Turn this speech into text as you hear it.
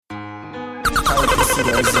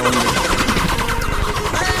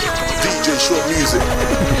DJ Short Music.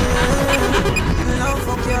 Now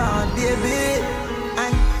fuck your heart, baby.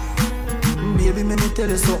 Baby, let me tell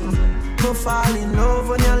you something. Don't fall in love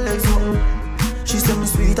when your legs open. She said me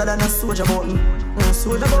sweeter than a soldier button.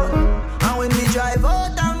 Soldier button. And when we drive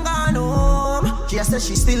out and gone home, she said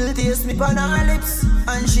she still taste me on her lips.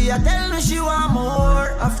 And she a tell me she want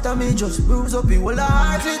more. After me just bruise up the whole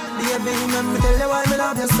heart it. Baby, let me tell you why me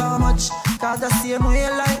love you so much. Cause the same way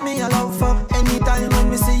like me I love fuck. Anytime when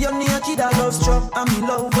me see you naked I love struck. And me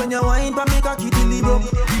love when you whine pa make a kitty live up.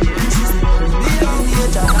 She said baby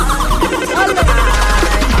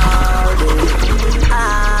all day,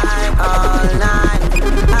 I all night,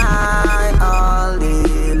 I all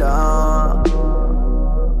day long,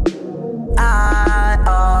 I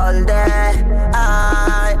all day,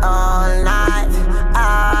 I all night,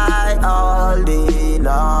 I all day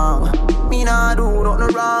long. Me nah do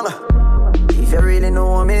nothing wrong. If you really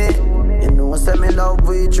know me, you know say me love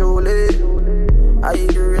you truly. I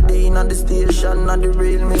the reading on the station and the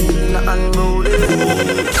real me unruly.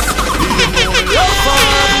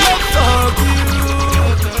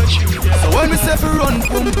 So when me say fi run,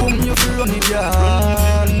 boom boom, you fi run it,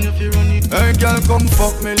 girl. Hey girl, come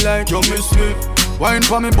fuck me like you miss me. Wine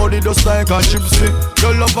for me body just like a gypsy.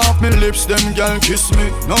 You love off me lips, them girl kiss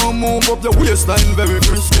me. Now move up your waistline very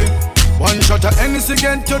frisky. One shot of Hennessy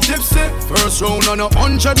get you tipsy. First round on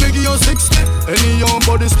 100, me give you 60. Any young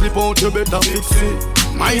body slip out, you better fix it.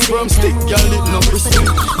 My sperm stick, girl, it no risky.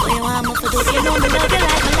 What you want me to do? You know me love you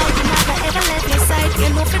like me like you never ever left your side.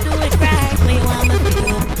 You know to do it right. What you want me to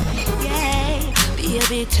do? Yeah,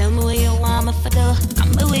 baby, tell me what you want me to do.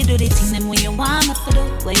 I'm the way do the thing, then what you want me to do?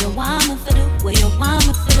 What you want me to do? What you want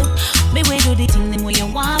me to do? Me way do the thing, then what you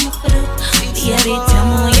want me to do? Baby, tell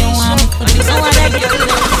me what you want me to do. So what I get to do?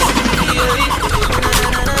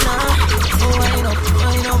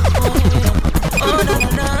 Oh, na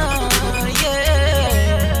na na,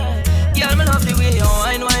 yeah. Girl, me love the way you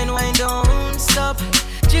wine, wine, wine, don't stop.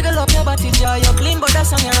 Jiggle up your body, jaw, you clean, but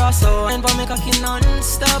that's on your ass, so wine, but me cocky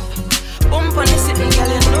non-stop. Bump on the sitting, girl,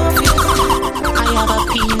 you know feel. I have a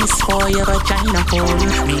penis for your vagina home.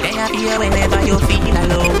 Me there here whenever you feel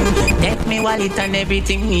alone. Take me wallet and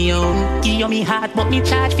everything me own. Give you me heart, but me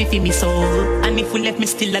charge fi me soul. And if you left me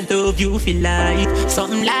still, I love you feel like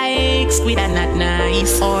something like Squid and Not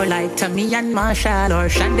Nice, or like Tommy and Marshall, or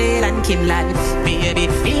Chandel and Kinlan. Baby,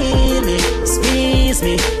 feel me, squeeze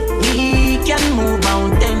me. We can move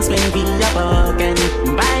mountains when we are broken.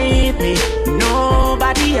 Bite me,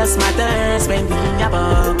 nobody else matters when we are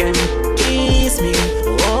broken. Kiss me,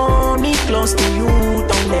 hold me close to you,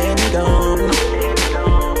 don't let me go. When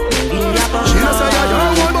we are broken. She don't say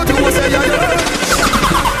you're one, but you won't say you're girl.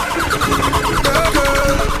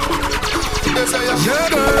 They say you're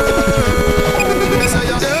girl. They say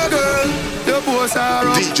you're girl. Your boss are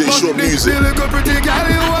up. DJ Short Music. The little pretty girl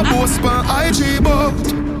you a boss on IG boat.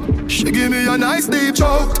 She give me a nice deep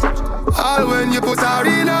choke. All when you put her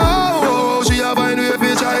in a hole, she a find way if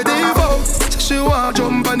try to evoke. She want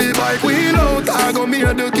jump on the bike wheel out. I go me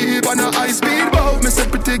to keep on a high speed boat. Me say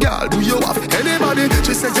pretty girl, do you have anybody?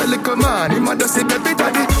 She say you little man, him a just say baby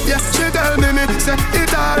daddy. Yeah, she tell me say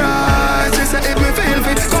it alright. She say if me feel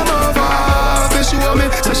fit, come over. She show me,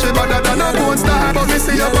 say she better than a porn star. But me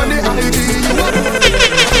see you on the IG, you a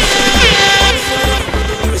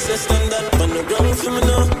you say stand up on the ground for me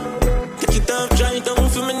now. Try it down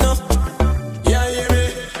for me now. Yeah, yeah,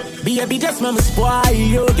 baby, just mama spoil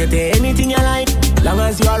you. Get anything you like. Long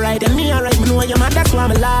as you alright and me alright. Me know you're mad, that's why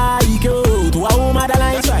I like you. To a woman that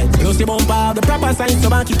likes right. Close the bumper, the proper sign. So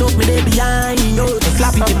back it up with it behind you.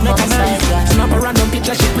 Slap it, make a nice. Snap a random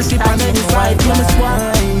picture, shit, we skip on any side. Mama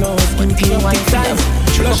spoil, no, skinny tea, big time.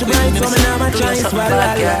 Flush blind, so me now my choice. Something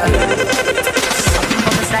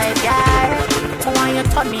from the side, girl. Why you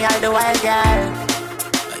turn me all the while, girl?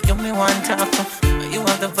 You me want to you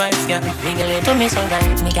have the vibes, girl. Wiggle it to me so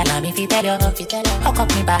right, me girl. Me fi tell you, hook up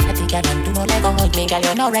me body, girl, and do no Lego. Me girl,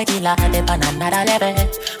 you no regular, dip on another level.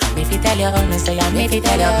 Me fi tell you, me say me fi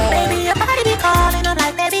tell you. Baby, your body be calling, I'm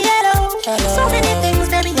like, baby, hello. So many things,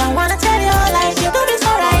 baby, I wanna tell you. Like you do me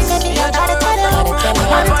so right, baby, I gotta tell you. I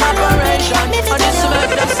wanna tell you, me fi tell you.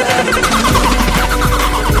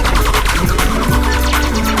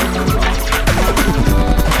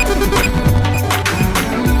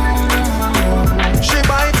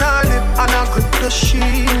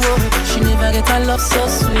 She never get her love so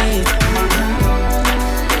sweet.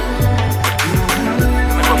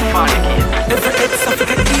 Every ex I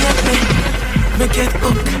forget to get me get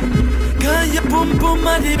hooked. Girl, your boom boom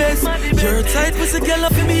are the best. Your type was a girl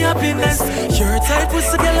of me happiness. Your type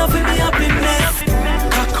was a girl of me happiness.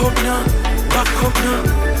 Cock up now. back up now.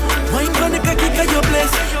 Wine pon the cocky 'cause you're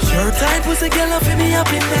blessed. Sure tight pussy girl off in me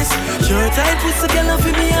happiness. Sure tight pussy girl off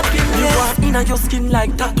in me happiness. You walk inna your skin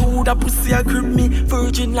like tattoo. That pussy a grip me,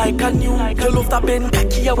 virgin like a new. You love that bend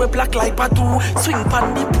cocky, I wear black like tattoo. Swing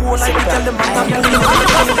pon the pole like the girl them at a moon.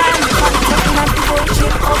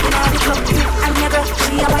 And your girl,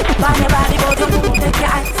 she a white, but your body go to move. Take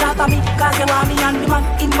your eyes off of me, 'cause you want me and the man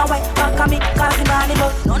in my way. Back of me, 'cause the body go.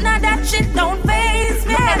 None of that shit don't faze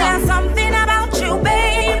me. There's something about you,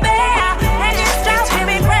 baby. And it's driving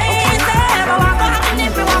me crazy. But walk up and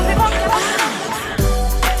if you want me, walk up.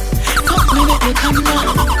 Fuck me, make me come now.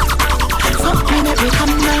 Fuck me, make me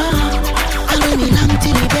come now. I will be long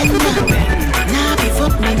till the bend now. Nah, be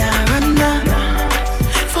fuck me, nah, run now.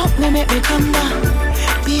 Fuck me, make me come now.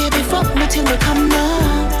 Baby, fuck me till we come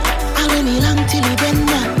now. I will be long till the bend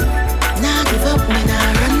now. Nah, give up me,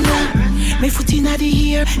 nah, run now. Me foot inna the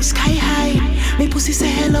air, sky high. Me pussy say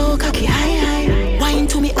hello, cocky high high. Wine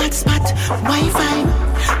to me hot spot, Wi-Fi.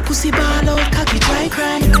 Pussy ball out, cocky dry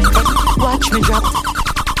cry. Watch me drop.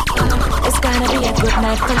 It's gonna be a good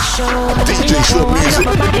night for sure. DJ Short Music.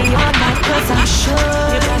 My body all night 'cause I'm sure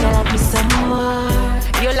you're gonna love me some more.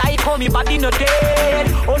 You like how me body no dead.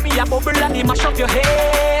 Hold me a bubble and me mash up your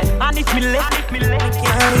head. And if me left, no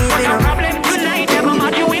problem tonight. Never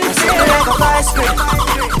mind you instead. Like a vice grip.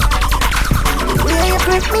 Will you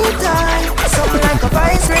grip me tight? Something like a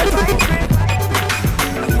vice grip.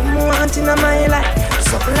 You want in my life.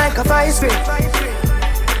 Something like a vice grip.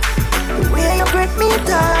 Will you grip me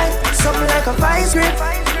tight? Something like a vice grip.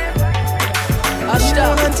 You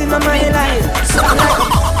want in my life. Something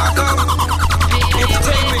like a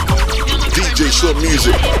DJ Short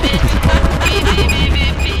Music.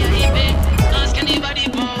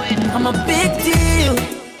 I'm a big deal.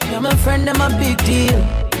 You're my friend, I'm a big deal.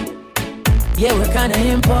 Yeah, we're kinda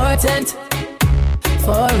important.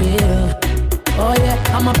 For real. Oh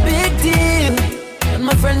yeah, I'm a big deal. And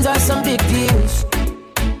my friends are some big deals.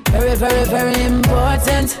 Very, very, very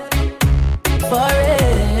important. For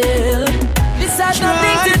real. This has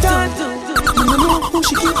nothing to do. You know who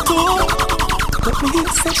she get to. But me he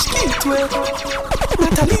said she get well.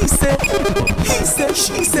 Natalie said, he said,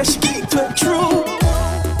 she said she get well. True.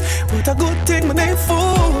 But a good thing my name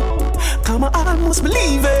for. Come on, I almost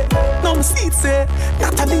believe it. No mistake say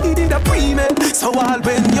Natalie did a pre-med. So all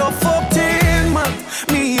when you're 14, man,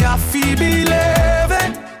 me I feel believe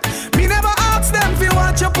it. Me never ask them if you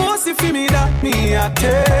want your pussy for me that me I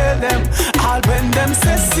tell them. All when them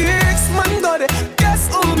say 6 man got it. Guess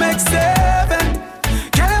who makes 7?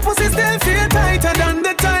 Your pussy still feel tighter than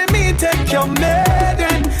the time me take your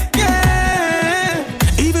maiden. Yeah.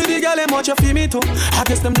 Even the girl them watch you feel me too. I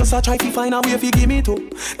guess them just a try to find a way to give me too.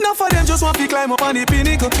 Now for them just want to climb up on the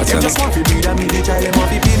pinnacle. Them just want to be that me the child them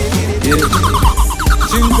want to pin it. Yeah.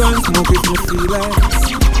 Drink and smoke if me feel like.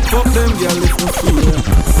 Fuck them girl if me feel like.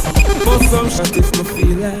 Fuck some shot if me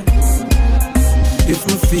feel like. If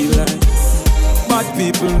me feel like. Bad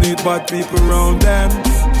people need bad people round them.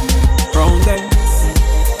 Round them.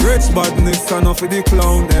 Rich badness enough for the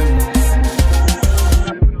clown them.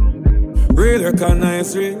 Real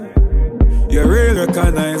recognize real. You real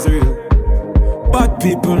recognize real. Bad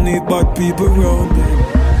people need bad people round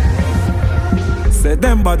them. Say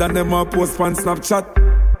them bad and them a post on Snapchat.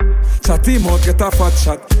 Chat him out, get a fat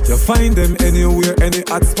shot. You find them anywhere, any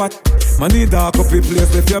hot spot. Man need dark up the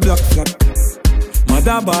place if you black flat.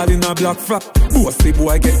 Mother ball in a black flat. Bossy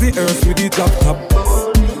boy get the earth with the drop top.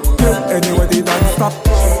 Anyway they don't stop.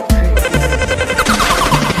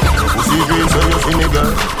 See green so you see me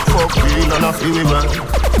girl. Fuck real and I feel me man.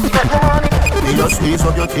 Me just squeeze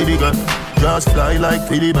up your kitty girl. Just fly like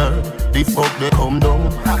Philly bird. The fuck they come down.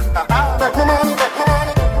 Back my money, back my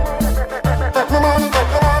money. Back my money, back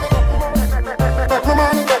my money. Back my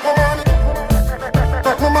money, back my money.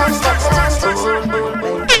 Back my money, back my money.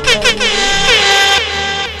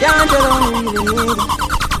 Can't tell how me really need it.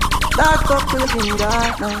 Dark up looking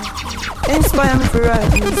dark now. Inspire me for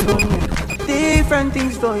writing this song. Different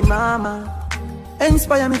things going my mind.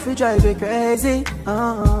 Inspire me for drive you crazy.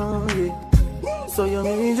 Yeah. So you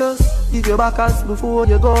may just give your back ass before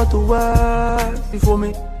you go to work. Before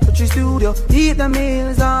me touch your studio, keep the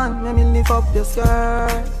meals on. Let me lift up your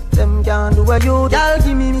skirt. Them can't do what you. Y'all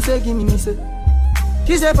give me say, give me say.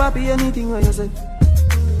 She say, papi, anything what you say.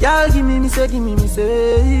 Y'all give me say, give me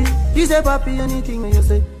say. She say, papi, anything what you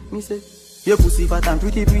say. Me say, your pussy fat and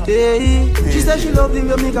pretty pretty. She say she love the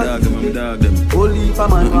way me got it. Only if a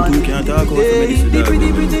man want it. The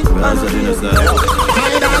pretty pretty. I know you say. My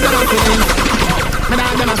dog them a feelings. My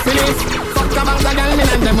dog them a feelings. Fuck about the girl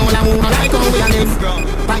and them all a move like how we a live.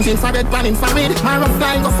 Punching for bed, panning for weed. My rough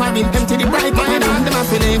guy go for it. Empty the bright. My dog them a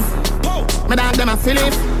feelings. Me dog them a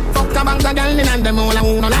Philip. Fuck a bank of girl in and them all a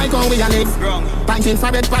who no like how we a live. Punching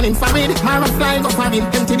for bed, panning for weed. Mara fly go for him,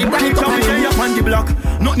 empty the bright up on him. Up on the block,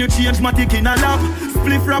 nothing change, matic in a lap.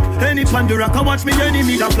 Spliff rap, any pan the rock, I watch me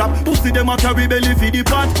enemy that flap. Pussy them a carry belly for the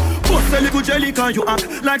pot. Bust a little jelly can you act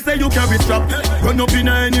like say you carry strap. Run up in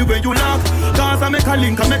any way you lock. Cause I make a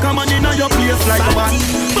link, I make a man in a your place like a bat.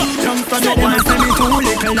 Say them a say me too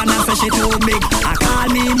little and I say she too big. I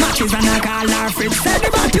call me matches and I call her fridge. Say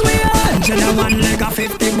the body we on, tell her one leg a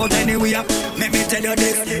 50. But anyway, let me tell you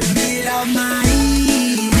this. Me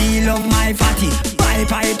love my fatty.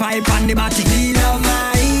 Pipe on the body. Me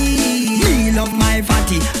love my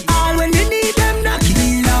fatty. All when you need them knocky.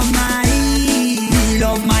 Me love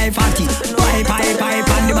my fatty. Pipe on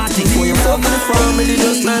the body. For your fuck with the family,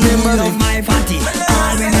 just remember me. Love my fatty.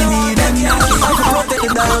 All when you need them knocky. I can protect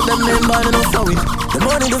it down, them member, they don't for it. The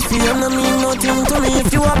money, the fame, no mean nothing to me. If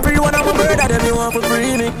you are free, one of my brother, then you want to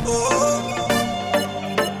free me.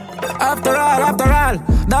 After all,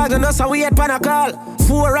 dog and us a wait pan a call.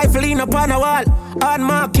 4 rifle in upon a wall. On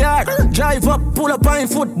my yard, drive up, pull up on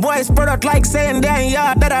foot. Boys spread out like saying they ain't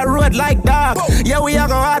yard. That a road like dog. Yeah, we a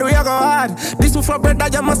go hard. This is for bread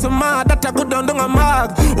that you must mad. That a good down a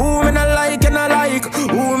mag. Who me not like and I like.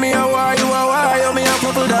 Who me a why, you a why. You me a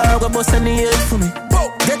couple dog, go bust any head for me.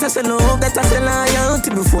 Get us a love, get us a loyalty.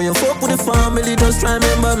 Before you fuck with the family, just try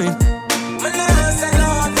remember me.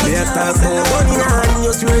 Yeah, talk about money and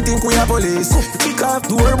you straight think we a police. Kick off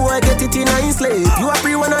door, boy, get it in a slave. You a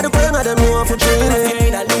free one of the paying of them, you want for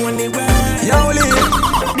training. Yo, Lee,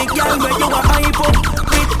 the girl where you a hype up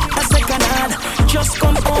with a second hand. Just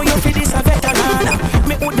come on, you feel this a veteran.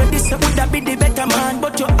 Me would do this, would that be the better man.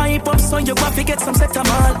 But you hype up, so you want to get some set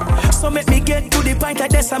mal. So make me get to the point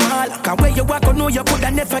like decimal. Cause where you walk, I know you could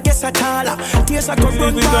never guess at all. Tears I could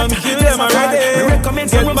run back, tears I ready. Recommend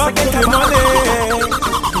some rooms to get a money.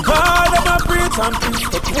 All them a preach and preach,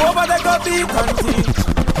 but over they go beat and teach.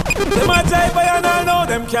 Them a jive by and I know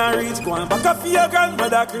them can't reach. Go on back up for your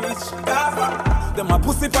grandmother preach. Them a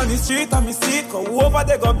pussy on the street and me see it. Go over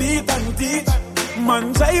they go beat and teach.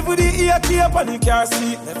 Man jive with the ear tape and the car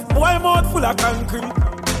seat. Left boy mouth full of concrete.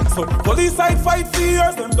 So police side fight for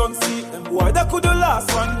years, them don't see. Them boy that could the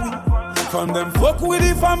last 1 week. From them fuck with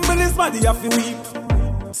the families, man they have to weep.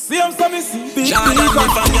 See I'm so missing big Jordan, if a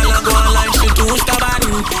girl a go online, she too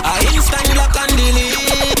stubborn. I instant lock and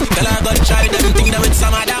delete. Tell her go try them thing that with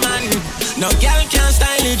some other man. No girl can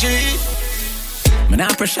style it, G. Me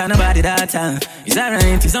not pressure nobody that time. It's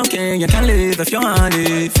alright, it's okay, you can live if you want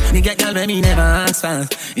it. Me get girl, baby, never ask for.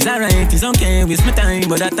 It's alright, it's okay, waste my time,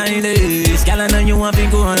 but that time is. Girl, I know you want to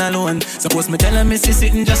go all alone. Suppose me tell her me see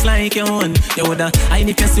sitting just like your own. You woulda hide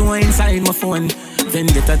the person inside my phone. Then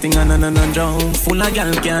get a thing on drown. Full of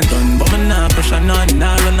girl can't done, but me not pressure none.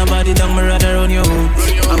 Nah run nobody down, me rather run you.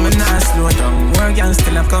 I'm not slow down. More girls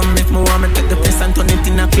still a come if me want me take the place and turn it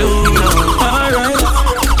in a clue. Alright,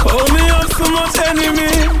 hold me up so much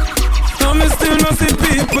enemy. Now me still not see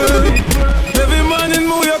people. Every morning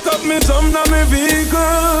me wake up, me jump down me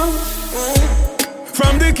vehicle.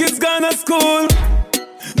 From the kids gone to school,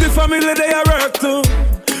 the family they are work too.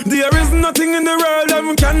 There is nothing in the world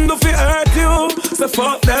them can do for hurt you. So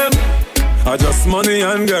fuck them. I just money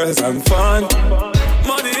and girls and fun.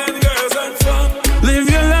 Money and girls and fun. Live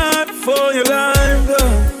your life for your life,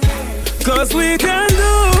 girl. Cause we can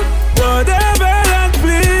do whatever that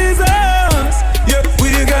please us. Yeah,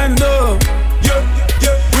 we can do. Yeah,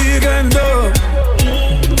 we can do.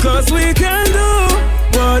 Cause we can do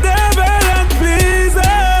whatever that please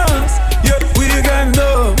us. Yeah, we can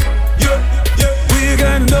do. We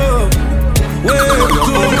can do. Way to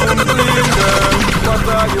girl. What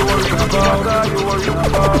are you worried about? Are you worried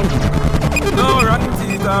about? No rotten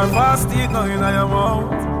teeth or fast teeth, no in your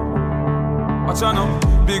mouth. Watch out now,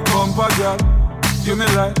 big bumper girl. Give me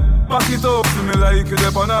light, back it up to me like you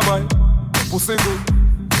dep on a bike. Pussy good,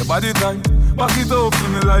 your body tight. Back it up to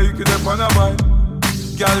me like you dep on a bike.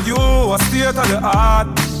 Girl, you a state of the art.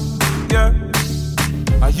 Yeah,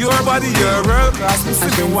 your body, your world class, me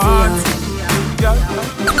see you want. That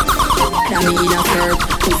me in a skirt,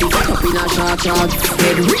 pussy fuck up in a short short.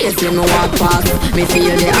 Head race when me walk past. Me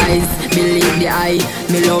feel the eyes, believe the eye.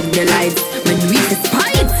 Me love the lights, me weak the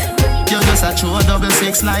spite. You're just a true 6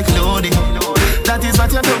 like Lodi. That is what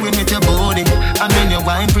you're doing with your body. And when you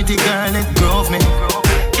wine, pretty girl, it grove me.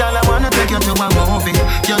 Girl, I wanna take you to a movie.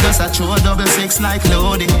 You're just a true 6 like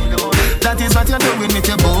Lodi. That is what you're doing with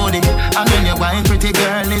your body. And when you wine, pretty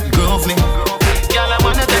girl, it grove me. Girl, I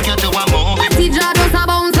wanna take you to a movie. Teacher just a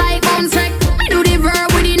bounce like bounce check. Me do the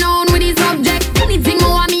verb with the noun with the subject. Anything you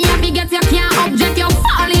want me happy get you can't object. You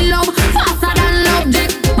fall in love faster than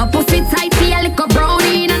object. My pussy tight, feel like a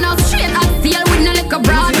brownie and a straight up.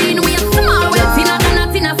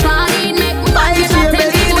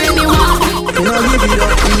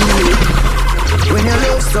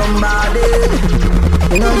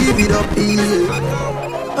 no give it up easy.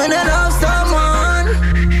 When I love someone,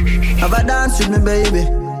 have a dance with me, baby.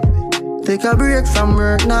 Take a break from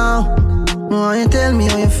work now. No, you tell me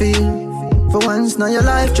how you feel. For once, now your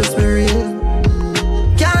life just be real.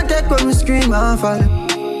 Can't take when we scream and fall.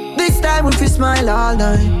 This time if you smile all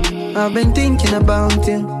night. I've been thinking about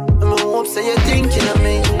you. I'm hope say you're thinking of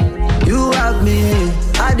me. You have me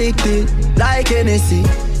addicted like Hennessy.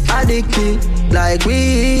 Addicted like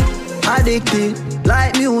weed. Addicted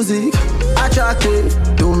like music. Attracted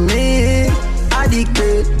to me.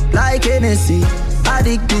 Addicted like Hennessy.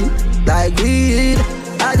 Addicted like weed.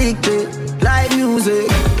 Addicted like music.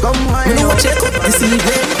 Come on, you know what check up this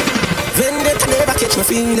evening. Vendetta never catch my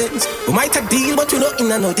feelings. We might have deal, but we not in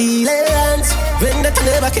no dealings. Vendetta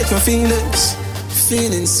never catch my feelings.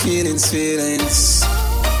 Feelings.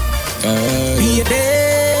 Be a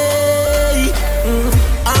day.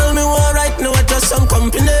 All me want right now is just some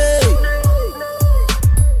company.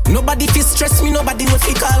 Nobody feel stress me, nobody no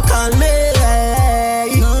feel call me.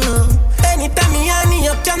 No. Anytime me honey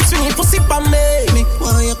up, chance swing it, pussy pa me. Me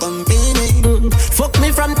want your company. Fuck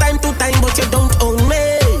me from time to time, but you don't own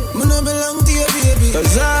me. Me no belong to you, baby.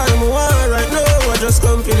 Cause I'm one right now, I just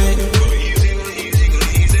company.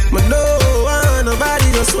 Me no want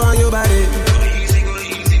nobody, just want your body.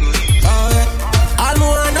 Oh yeah. All me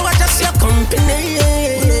want now, I just your company.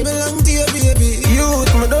 Me no belong to you, baby.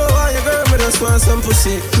 Youth, me no want your girl, me just want some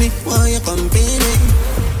pussy. Me want your company.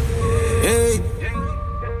 Hey.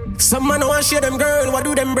 Some man want share them girl, what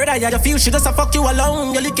do them brother? Yeah, you feel she just a fuck you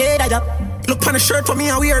alone, you look at ya. Look on the shirt for me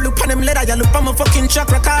I wear, look on them leather, ya. Look on my fucking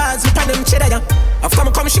chakra cards, look on them cheddar, ya. After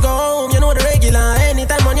me come, she go home, you know the regular.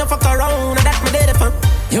 Anytime when you fuck around, that me dead fun.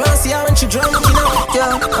 You wanna see her when she drunk, you know?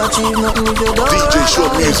 Can't achieve nothing if you don't DJ Show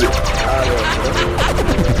Music.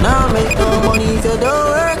 Now make no money if you don't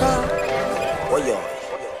work hard. Oh yo,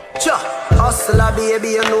 cha, hustler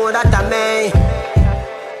baby, you know that I may.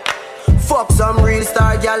 Fuck some real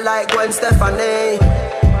star girl like Gwen Stefani.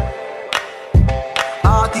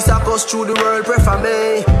 Artists across through the world prefer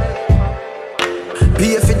me.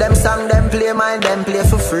 Pay for them song, them play mine, them play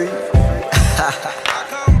for free.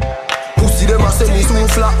 Pussy them a say me too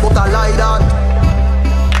flat, but I like that.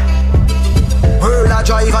 Girl a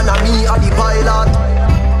drive and a me a the pilot.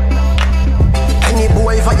 Any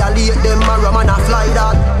boy violate them, a rum and a fly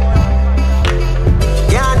that.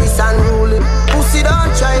 Yeah, this unruly. Pussy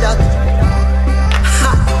don't try that.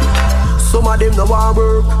 Some of them no want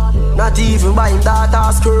work, not even buying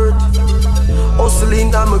data skirt.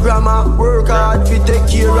 Hustling and my grandma work hard to take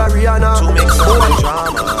care of Rihanna. To mix up in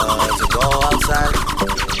drama, to go outside.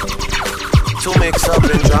 To mix up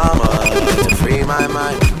in drama, to free my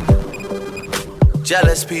mind.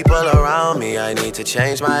 Jealous people around me, I need to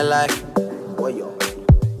change my life.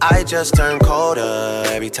 I just turn colder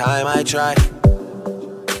every time I try.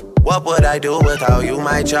 What would I do without you,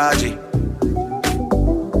 my Georgie?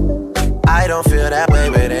 I don't feel that way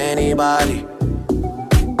with anybody.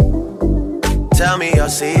 Tell me your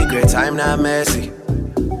secrets, I'm not messy.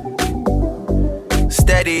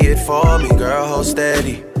 Steady it for me, girl, hold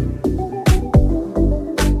steady.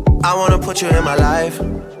 I wanna put you in my life.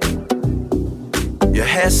 Your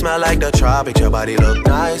hair smell like the tropics, your body look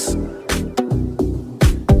nice.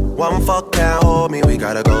 One fuck can't hold me, we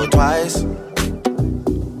gotta go twice.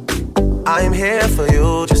 I'm here for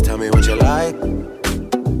you, just tell me what you like.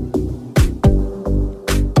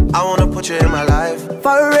 I wanna put you in my life.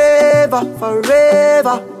 Forever,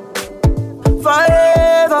 forever,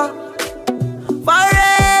 forever,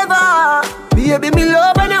 forever. Baby, me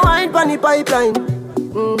love when you wine pon the pipeline.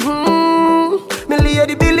 Me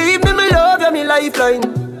lady, believe me, me love you, me lifeline.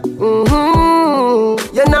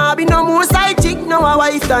 You nah be no more side chick, no a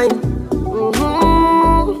wife time.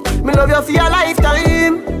 Me love you for your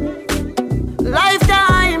lifetime.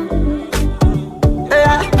 Lifetime.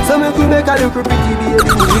 Yeah, so me could make a look pretty baby.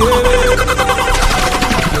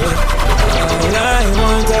 I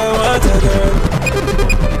want a girl.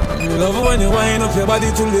 Love when you wind up your body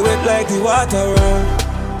till you wet like the water.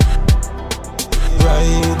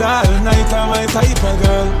 Ride all night, I'm my type of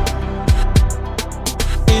girl.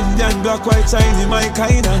 Indian, black, white, shiny, my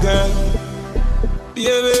kind of girl.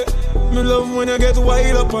 Baby, me love when you get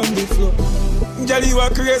wild up on the floor. Girl, you a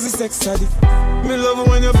crazy sex addict. Me love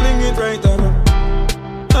when you fling it right down.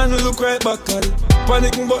 And you look right back at it.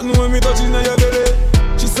 Panicking button when me touching on your belly.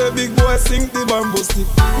 She said, big boy, sink the bamboo stick.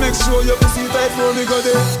 Make sure your pussy tight for me go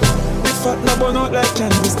there. Big fat na burn out like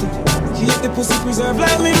candlestick. Keep the pussy preserved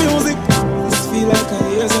like me music. This feel like a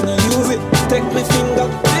years and I use it. Take my finger.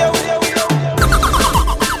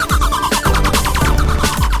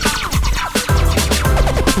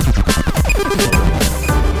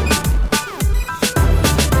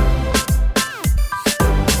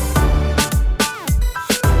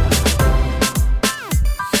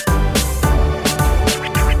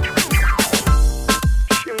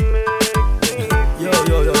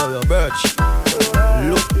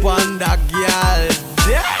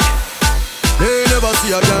 never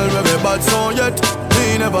see a girl with a bad song yet.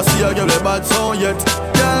 Me never see a girl with a bad song yet.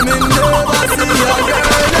 Girl, me never see a girl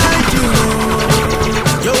like you.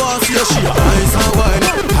 You want to see a she ice and wine,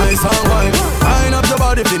 ice and wine. Wine up your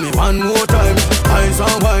body for me one more time. Ice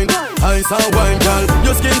and wine, girl.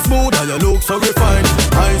 Your skin smooth and your look so refined.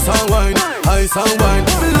 Ice and wine, ice and wine.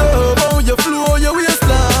 Me love how you flow your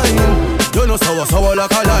waistline. You know sour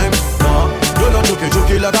like a lime. You know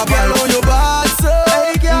juky like a girl. On your bad so,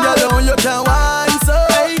 girl on you can wine so.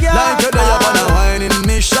 Like you day up on a whining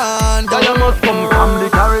mission. Girl you must come from the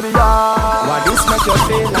Caribbean. What this make you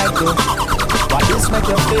feel like though? What this make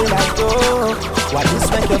you feel like though? What this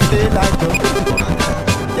make you feel like though?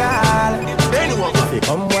 Girl,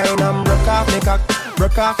 come wine and broke off me cock,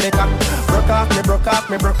 broke off me cock, broke off me, broke off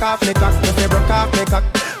me, broke off me cock. You say broke off me cock,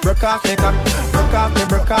 broke off me cock, broke off me,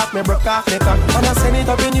 broke off me, broke off me cock. And I send it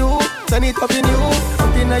up in you, send it up in you.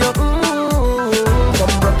 Until your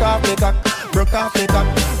come broke off me cock, broke off me cock,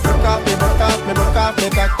 broke off me, broke off me, broke off me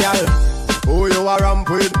cock, girl. Who you a ramp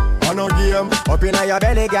with? On a game, up in your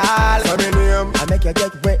belly, girl. Come in name, I make you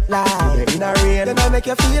get wet like in a rain. Then I make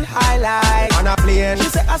you feel high like on a plane. She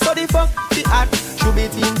say I saw the fuck, the act. Should be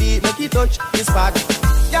team deep, make it touch the spot.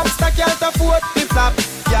 Youngster can't afford the flap,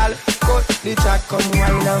 girl. Cut the chat, come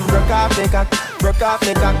wine and broke off the cock, broke off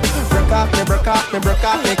the cock, broke off me, broke off me, broke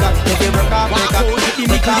off the cock. Make it broke off the cock,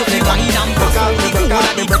 broke off the cock, broke off me, broke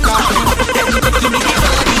off me, broke off me.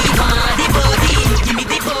 Give me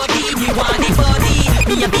the body, me want the body.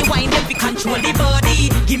 Me a be wine, them fi control the body.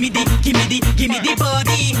 Give me the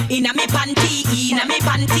body. Inna me panty.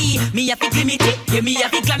 Me a fi glimity, yeah me a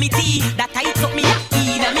fi glamity. That tight up me a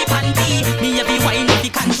inna me panty. Me a be wine, them fi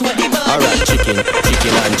control the body. Alright, chicken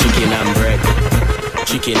and bread.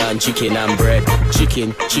 Chicken and bread.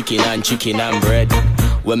 Chicken and bread.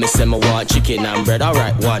 When me say me want chicken and bread.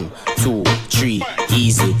 Alright, 1, 2, 3,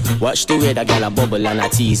 easy. Watch the way that girl a bubble and a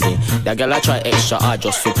tease me. That girl a try extra hard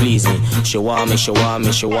just to please me. She want me.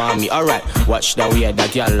 Alright, watch the way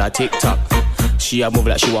that girl a TikTok. She a move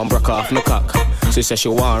like she want broke off me cock. She said she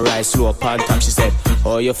want rise slow up on top. She said,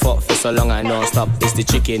 oh you fuck for so long and non stop. It's the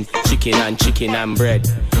chicken and bread.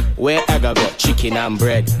 Where egg I got chicken and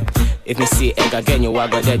bread. If me see egg again, you a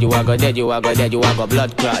go dead, you a go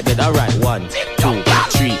blood clot dead. Alright, 1, 2,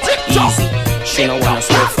 3, easy. She no wanna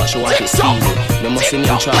slow fuck, she want it speedy. No must see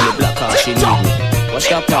name Charlie Black car, she need me. Watch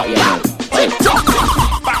that part, you know.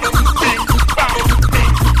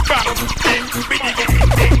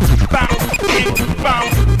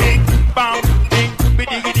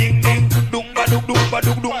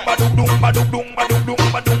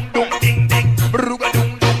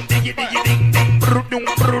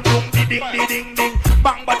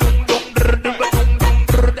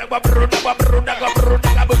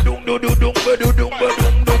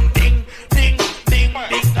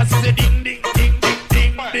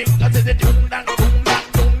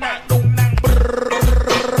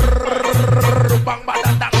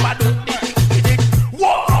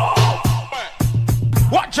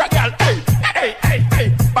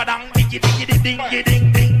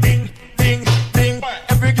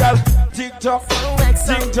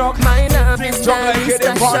 TikTok, my love is very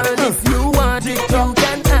special. If you want it, you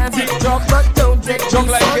can have it. But don't take me for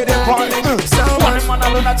granted.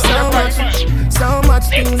 So much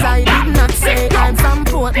things I did not say. I'm from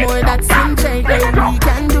Portmore, that's in J. We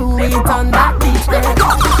can do it on that beach there.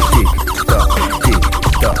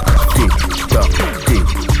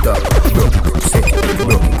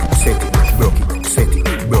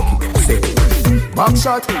 Set it. Back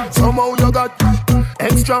shot, somehow you got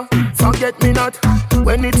extra, forget me not.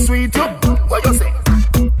 When it's sweet, you, what you say?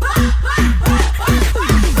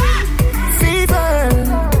 Fever,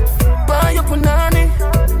 buy your punani.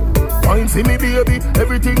 Wine for me baby,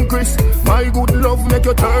 everything crisp. My good love make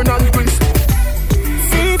you turn and crisp.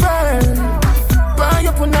 Fever, buy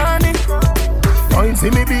your punani. Wine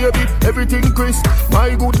for me baby, everything crisp.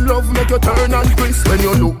 My good love make you turn and crisp. When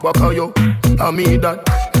you look back at you, I mean that.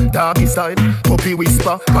 Doggy style, puppy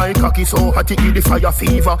whisper. My cocky so hot it give the fire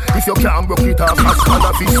fever. If you can't broke it off, ask for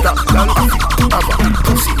the vista. Girl, Ava,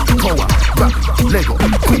 pussy, power, back, Lego,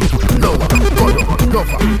 quick, lower, godo,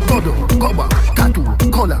 cover, tattoo,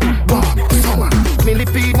 color, warm, summer.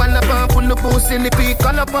 Millipede, one up, pull the post, millipede,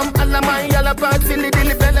 color pump, all of my yellow bird, silly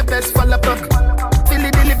dilly bella best, fall up, silly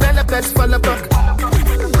dilly bella best, fall up.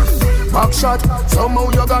 Back shot, somehow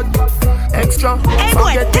you got extra. Hey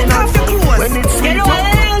boy, take off your clothes. When it's sweet, you know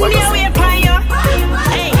what you way upon you.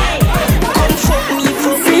 Hey, come fuck me,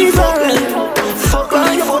 fuck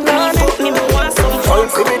me, me want some fun.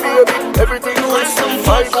 Everything you want some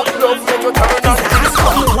fun. Love make you turn on.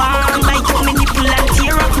 Come warm, like you me nipple and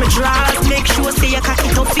tear up my drawers. Make sure say your cocky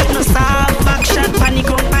don't fit no soft. Back shot,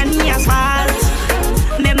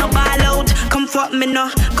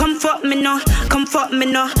 no, come fuck me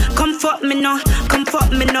no, come fuck me no, come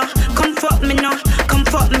fuck me no, come fuck me no, come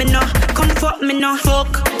fuck me no, come fuck me no,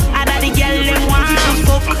 fuck. I got the girl them wanna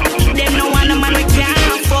fuck, them no want a man we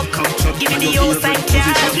can't fuck. Give me the house I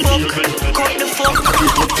can't fuck, cut the fuck.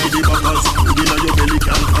 To the backers, inna your belly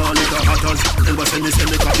can't call it a hatters. Ever send me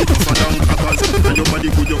cut it tougher than crackers. And your body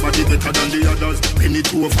good, your body better than the others. Penny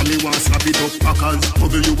two for me, want slap it up packers.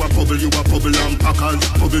 Bubble you a bubble, you a bubble and packers.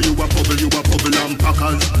 Bubble you a bubble, you a bubble and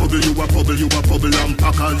packers. Bubble you a bubble, you a bubble and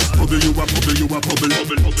packers. Bubble you a bubble, you a bubble.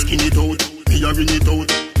 Skin it out, me a ring it out.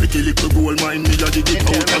 Pretty little gold mine, me a dig it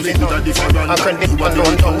out. And me coulda different. You a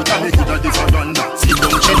dig it out, and me coulda different. Sit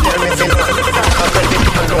down, she tell me say I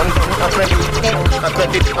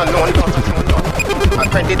credit alone.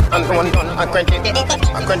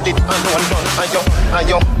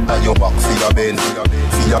 Ayo back for your bend,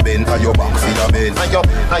 ayo back for your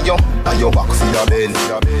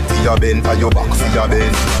bend, ayo back for your bend, ayo back for your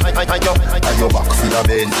bend, ayo back for your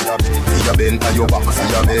bend, ayo back for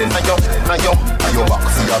your bend, ayo back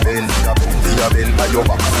for your bend, ayo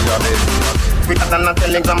back for your bend. Quicker than a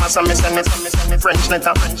telegram, as I send me French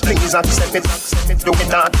letter. Please accept it, do it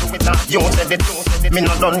that. You said it, me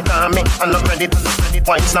no done call me, I'm not ready.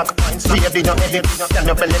 Wine snack, baby don't edit. Can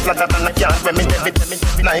you belly flatter than a cat when me debit?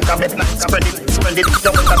 Like a bet, spread it.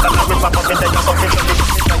 Don't let that rip up in the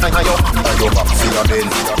ayo back for your bend,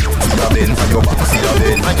 ayo back for your bend, ayo back for your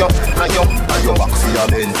bend, ayo back for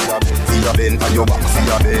your bend, ayo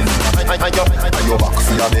back for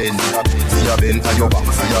your bend, ayo back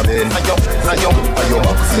for your bend, ayo back for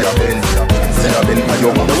your bend, ayo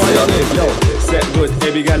back for your bend. Yo, set good,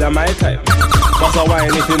 baby girl on my type. What's a wine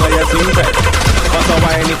if you know your team type? What's a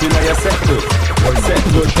wine if you know your set good? Set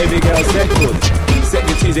good, baby girl, set good. Set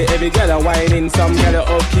the cheesy, every girl a whining. Some girl a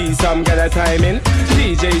up key, some girl a timing.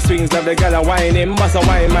 DJ swings, love the girl a whining. Boss a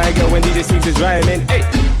wine, my girl, when DJ swings is rhyming. Hey,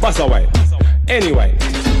 boss a wine, any wine.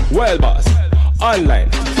 World boss,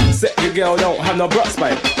 online. Set the girl don't have no broad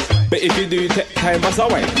spine. But if you do take time, boss a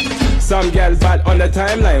wine. Some girls bad on the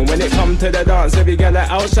timeline. When it come to the dance, every girl a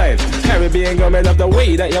outshine. Caribbean girl, me love the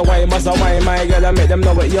way that you wine. Boss a wine, my girl, I make them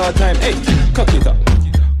know it's your time. Hey, cock it up,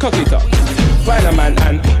 cock it up. Find a man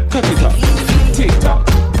and cock it up. Tick-tock,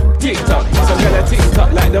 tick-tock. Some girl a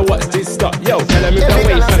tick-tock like the what's this stop. Yo, tell them if the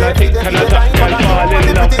waist and I tick and I tap. Girl fall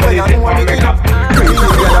in love, so they take one make up. Crazy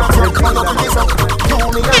girl a freak. You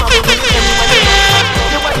me a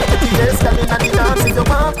you want the tears coming and the dance if you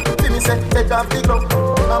want. Give me say, take off the glove.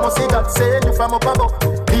 I must see God say you from up above.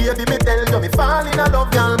 Baby, me tell you me fall in love.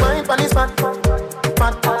 Girl, mind pan is fat,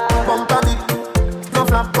 bump on it. No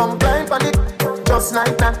flap, come blind pan it. Just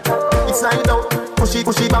like that, it's like out. Push it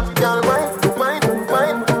back, girl, wine, girl,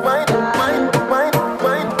 wine.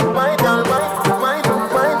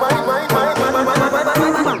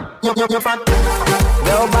 You're fat.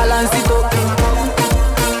 Girl, balance it up.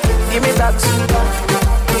 Give me that.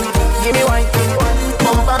 Give me wine.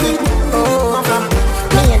 Bump on it. Oh,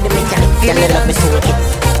 me and the mechanic, girl, let me soak it.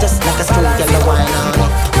 Just like a screw, girl, wine on it.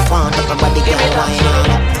 Want up my body, girl, wine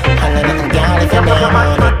on it. And I nothing, girl, if you name on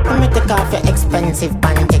it. Let me take off your expensive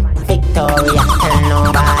panty. Victoria, tell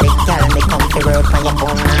nobody. Girl, me come to work on your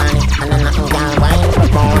bone on it. And I nothing, girl, wine up my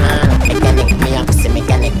bone on it. Mechanic, me a pussy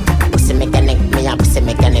mechanic. Pussy mechanic, me a pussy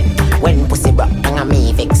mechanic. When pussy broke, and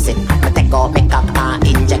me fix it. I take out make up and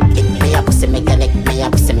inject it. Me a pussy mechanic, me a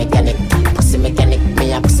pussy mechanic. Pussy mechanic,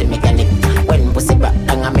 me a pussy mechanic. When pussy broke,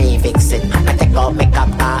 and me fix it. I take out make up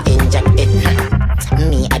and inject it.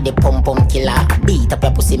 Me a the pum pum killer. Beat up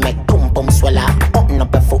your pussy, make pum pum swallow. Open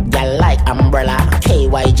up your foot, girl, like umbrella.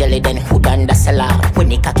 KY jelly, then hood and the cellar. When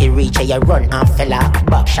the cocky reach, you run and fella.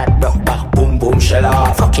 Back shot, broke back, boom boom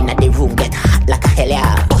shella. Fucking at the room, get hot like a hell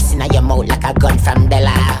yeah. Pussy in your mouth like a gun from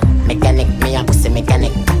Della. Mechanic, me a pussy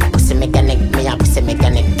mechanic. Pussy mechanic, me a pussy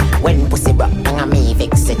mechanic. When pussy broke, and me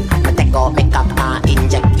fix it. I take out make up and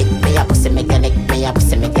inject it. Me a pussy mechanic, me a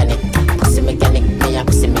pussy mechanic. Pussy mechanic, me a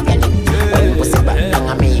pussy mechanic. When pussy broke,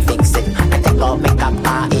 and me fix it. I take out make up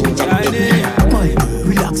and inject it. Boy,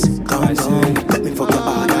 relax, calm down. Let me fuck your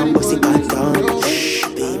heart and pussy calm down.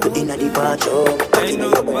 Baby, inna the bathroom. Ain't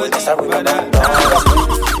nobody better.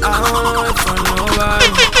 I don't wait for nobody.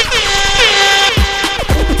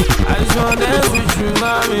 I just wanna dance with you,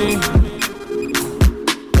 mommy.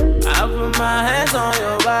 I put my hands on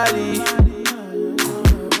your body.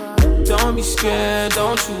 Don't be scared,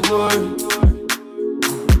 don't you worry.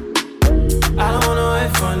 I don't wanna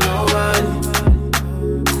wait for nobody.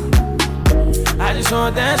 I just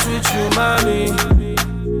wanna dance with you, mommy.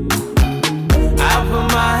 I put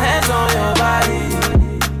my hands on your body.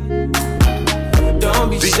 Don't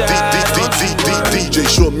be shy, don't you worry. DJ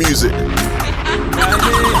Short Music.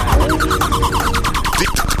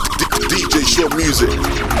 Slow music.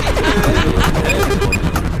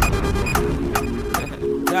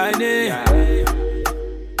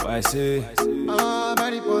 Why say?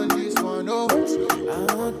 Body on this one, oh.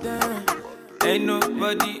 I want that. Ain't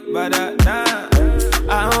nobody but that.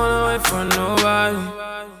 I don't wanna wait for nobody.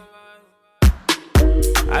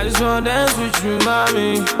 I just wanna dance with you,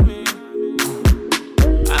 mommy.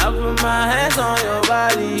 I put my hands on your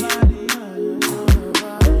body.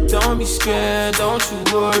 Don't be scared, don't you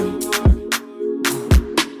worry.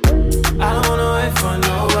 I don't wanna wait for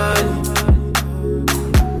nobody.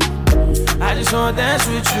 I just wanna dance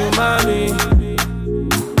with you, mommy.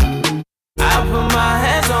 I put my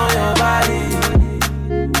hands on your body.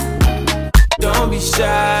 Don't be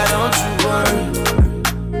shy, don't you worry.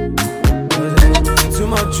 Too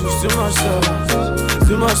much juice, too much sauce.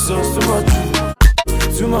 Too much sauce, too much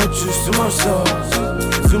juice. Too much juice, too much sauce.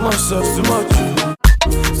 Too much sauce, too much juice.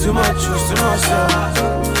 Too much juice, too much sauce.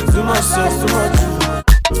 Too much sauce, too much juice.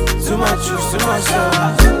 Too much juice, too much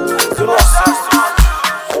sauce. Too much sauce, too much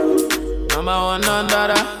juice. Number one, none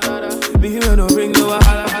dada. Me here no bring no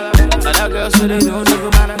wahala. Other girls say they don't even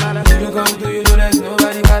matter. You come through, you know there's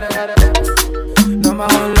nobody better. Number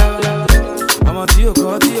one love. I'm a Tio, can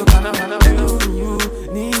I you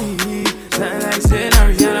need something like saying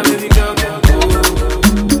Ariana, baby girl,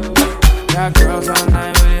 got girls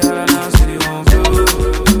online, but they holla now, so they won't go.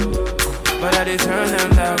 But I did turn them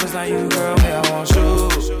down, cause now you, girl, me, I won't show.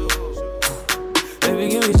 Baby,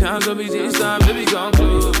 give me chance, don't be this time, baby, come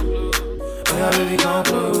close. Oh yeah, baby, come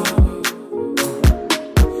close.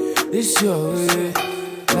 This your way,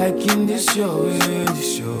 like in this your way,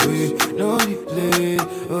 no be play.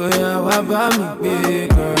 Oh yeah, why about me, big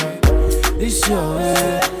girl? This your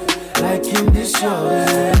way, like in this your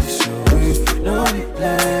way, no be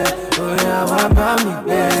play. Oh yeah, why about me,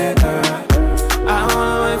 big girl? I don't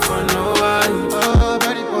wanna wait for nobody. Oh,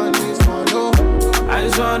 body on this one, oh. I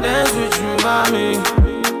just wanna dance with you, mommy.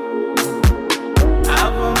 I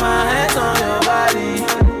put my hands on your body.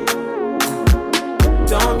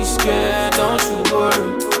 Don't be scared, don't you worry.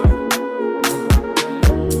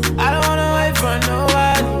 I don't wanna wait for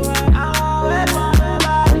nobody.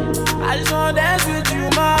 I just wanna dance with you,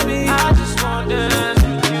 mommy. I just wanna dance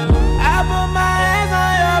with you. I put my hands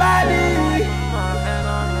on your body.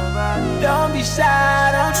 Don't be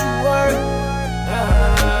shy, don't you worry.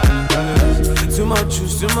 Too much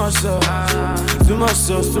juice, too much sauce. Too much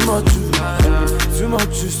sauce, too much juice. Too much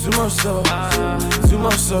juice, too much sauce. Too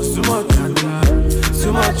much sauce, too much juice.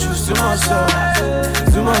 Too much juice, too much sauce.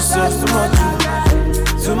 Too much sauce, too much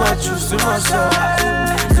juice. Too much juice, too much sauce.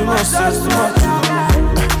 Too much sauce, too much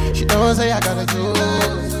juice. She don't say I gotta choose.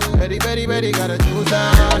 Betty, gotta choose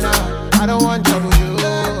now. I don't want trouble, you.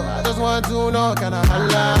 I just want to know, can I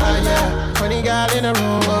holla, yeah. 20 gal in a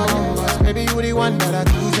room. Maybe you the one that I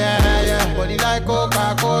choose, yeah. Body like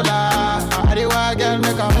Coca-Cola. I the wild girl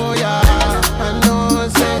make a hoe, yeah. I know,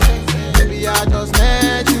 say, baby, I just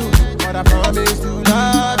met you. But I promise to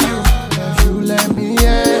love you. If you let me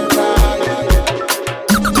enter.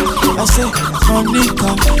 I say, Monica,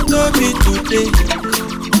 no be today.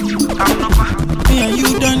 Me and you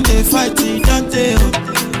done the fighting, don't they?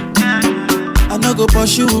 I no go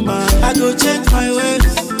pursue, man. I go change my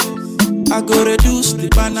ways. I go reduce the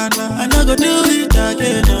banana. I no go do it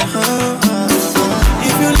again.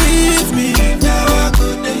 If you leave me, now I go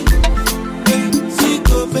there. See,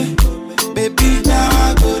 go, baby, now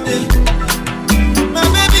I go there. My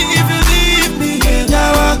baby, if you leave me,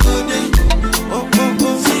 now I go there. Oh,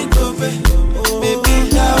 see, go, baby,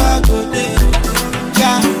 now I go there.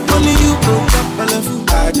 Yeah, only you go up a level.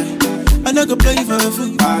 I no go play for a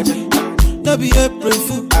fool. No be April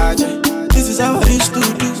fool. This is how I used to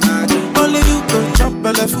do. Only you go chop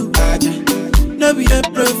a level. No be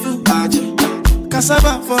April fool.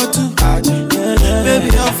 Cassava for two. Baby,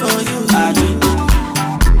 all for you.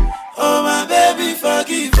 Oh my baby,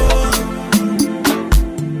 forgive.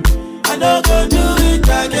 I no go do it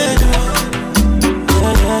again.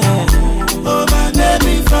 Oh my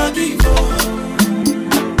baby, forgive.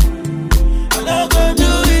 I no go do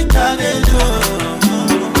it again.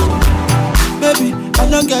 Baby, I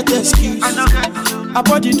don't get the excuse. I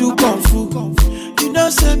body do kung fu. You know,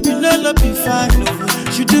 say Pinelo be fine.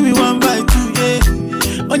 She do me 1 by 2,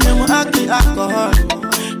 yeah. On your act the alcohol.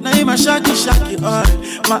 Now you my shaky all.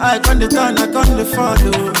 My eye on the turn, I on the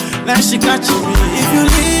follow. Now she catching me. If you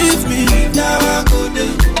leave me, now I go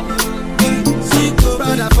there. See, go,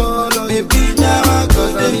 brother, follow. Baby, now I go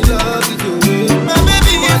there. My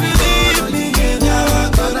baby, if you leave me, now I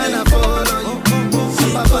go there.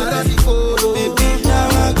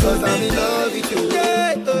 Cause I'm in love with you.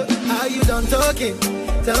 Are you done talking?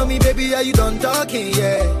 Tell me, baby, are you done talking?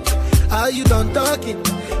 Yeah. Are you done talking?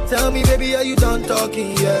 Tell me, baby, are you done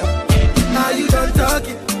talking? Yeah. Are you done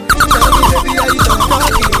talking? Tell me, baby, are you done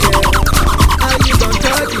talking? Yeah. Are you done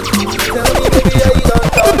talking? Tell me, baby, are you done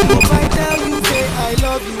talking? If I tell you, say I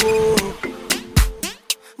love you, oh.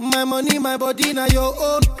 My money, my body, now your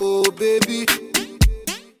own, oh baby.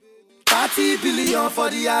 30 billion for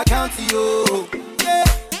the account, yo. Yeah.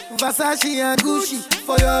 Versace and Gucci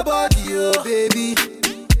for your body, oh baby.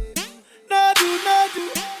 No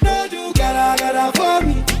do, gotta for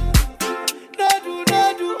me. No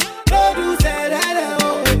do, say that,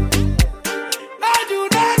 oh. No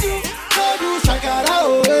do, shakara, oh.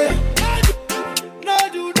 No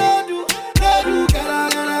do,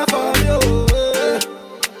 gotta for me, oh.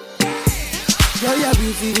 Girl, you're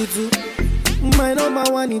beautiful too. My number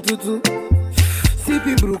one in tutu.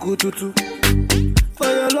 Sipping bruku tutu. For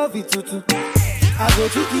your love it tutu. I go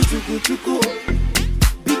chuku.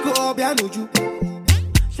 Biko obianuju.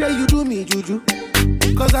 Say you do me juju.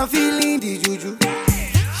 Cause I'm feeling the juju.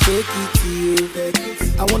 Shake it to you. Take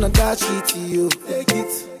it. I wanna dash it to you. Take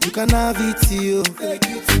it. You can have it to you. Take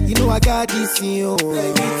it. You know I got this in you.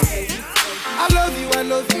 Take it. I love you. I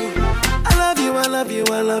love you. I love you. I love you.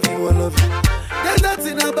 I love you. I love you. There's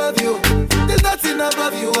nothing above you. There's nothing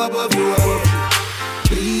above you, above you, above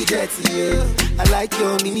you. Bridget, you. I like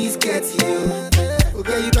your mini skirt, you.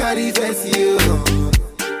 Okay, you carry fancy, you.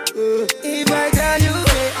 If I tell you,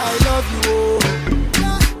 say I love you, oh.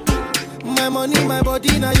 My money, my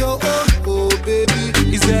body, now your own, oh baby.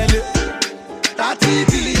 Is that 30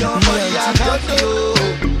 billion for the account, oh.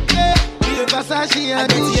 You Versace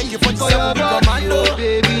and Gucci for your body, oh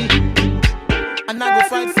baby. And I go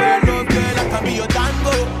fight for your love, girl, I can be your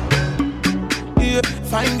tango. Yeah,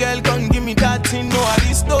 fine girl, come give me that thing, no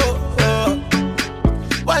aristo.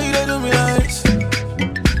 Why you don't do me like this?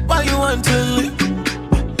 Why you want to live?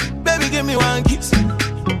 Baby, give me one kiss.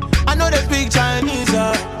 I know they speak Chinese,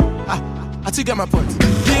 I think I get my point.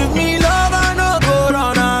 Give me love, I no go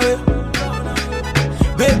run away.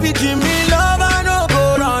 Baby, give me love, I no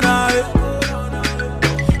go run away.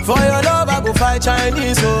 For your love, I go fight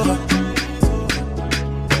Chinese, oh.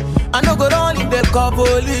 I no go run if they call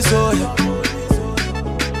police, oh yeah.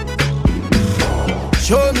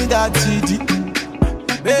 Show me that TD,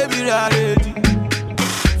 baby, ready.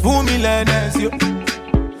 Fool me, Lennes, yo.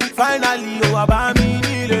 Finally, you are me,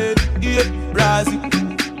 yeah, Brazil.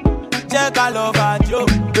 Check I love at you,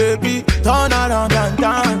 baby. Turn around and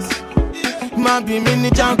dance. Might be mini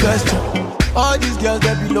jam question. All these girls,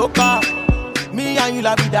 they be local. Me and you,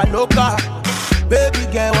 la be that local. Baby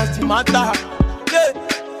girl, what's the matter? Yeah.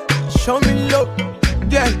 Show me love,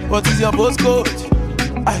 yeah. What is your postcode?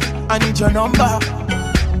 I need your number.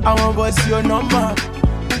 I want to see your number.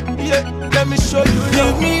 Yeah, let me show you.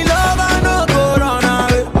 Give me love, I no go run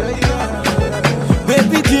away.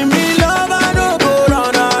 Baby, give me love, I no go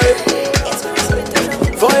run away.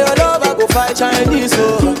 For your love, I go fight Chinese,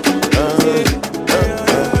 oh.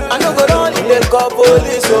 I no go run if they call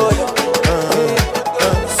police, oh.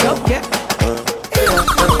 So yeah.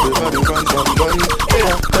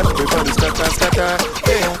 Everybody scatter,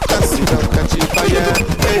 yeah. Can't sit down, catch it fire,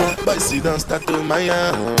 yeah. But sit down, start to my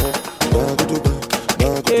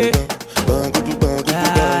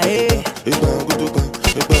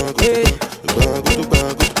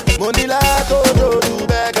money like Ojo to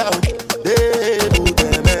bag out. They put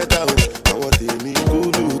them out. I want me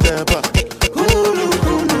kulu temper.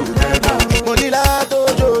 Money like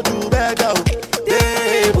Ojo to bag out.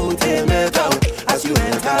 They put them out. As you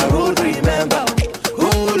enter road, remember.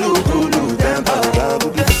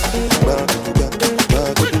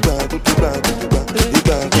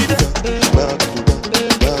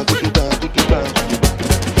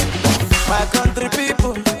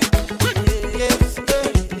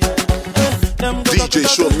 DJ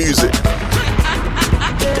Show Music.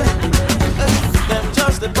 Them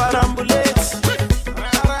just the parambulates.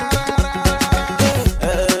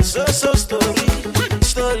 So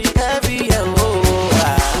story heavy and oh.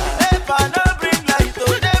 Nepa no bring light,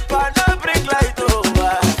 oh. Nepa no bring light, oh.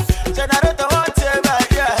 Generator whatever,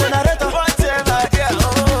 yeah.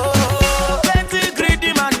 Oh, plenty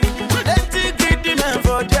greedy man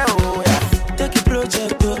for them, oh yeah. Take a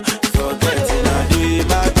project, oh. Forget I do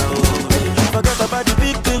bad, oh. Forget about the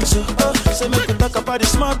big things, so say make we talk about the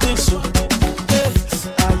small things, so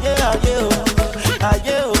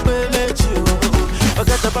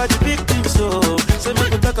forget about the big things, so say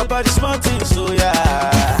make we talk about the small things, so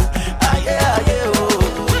yeah.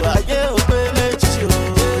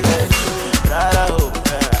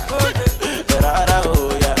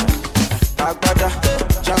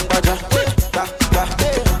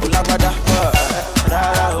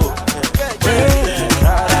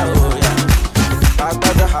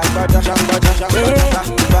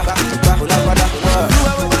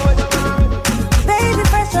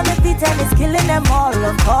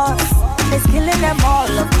 killing them all,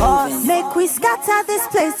 of course. Make we scatter this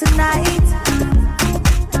place tonight.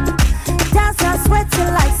 Dance and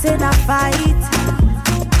sweating like in a fight.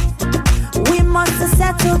 We must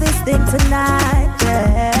settle this thing tonight,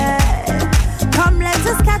 yeah. Come, let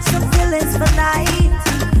us catch some feelings for night,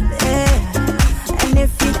 yeah. And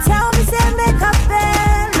if you tell me, say make a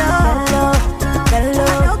bello, bello.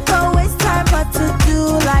 I don't go waste time, but to do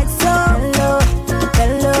like so. Bello,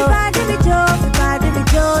 bello. Everybody be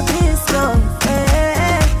Joe, this love,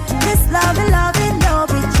 yeah. This loving, no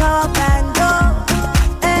be chop and go,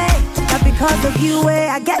 hey. Not because of you,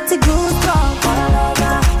 I get to go strong.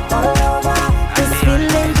 All over. This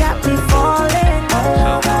feeling got me falling. All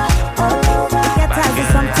over. Get tired of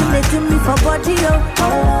something they do me for body, oh.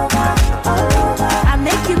 All over. I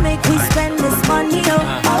make we spend this money, oh.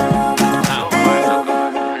 All over.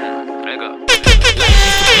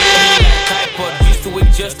 Used to wait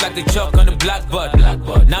just like the chalk on the blackboard.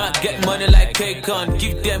 Now I get money like K-Con.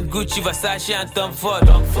 Give them Gucci, Versace and Tom Ford.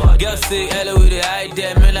 Girls say hello with the hide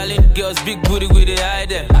them. Melanin girls, big booty with the hide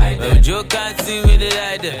them. Oh, Joe can't see with the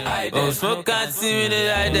hide them. Oh, Smoke can't see with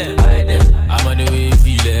the hide them. I'm on the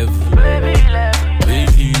wavy level.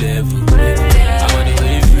 Wavy level. I'm on the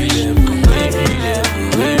wavy level. Wavy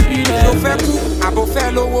level. Wavy level. So fẹ́ kú, àbò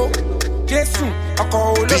fẹ́ lówó. Jésù, ọkọ̀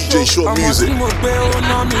olóṣó. Ọmọ tí mo gbé ó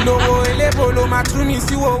ná mi lówó. Elébo ló máa tún mi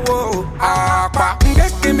sí wòwò. Àpá ń gé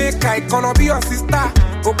kémèkà ìkọlọ bí your sister.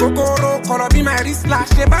 Ògógóró kọlọ bí my wristler.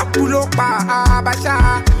 Ṣé bá kú ló pa àbáṣá?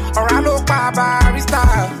 Ọ̀rá ló pa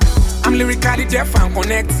barista. I'm lyrically deaf and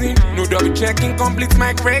connecting. No double checking, complete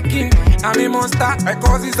mic breaking. I'm a monster, I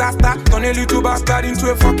cause disaster. Turn a little bastard into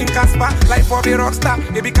a fucking Casper. Life of a rockstar,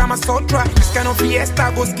 they become a soldier. This kind of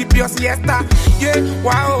fiesta, go skip your siesta. Yeah,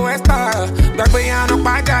 wow, Esther. Dagbayano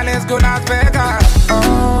Paja, let's go Las Vegas.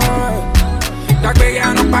 Oh,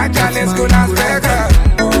 Dagbayano Paja, let's go Las Vegas.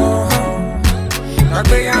 Oh,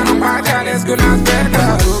 Dagbayano Paja, let's go Las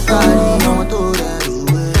Vegas.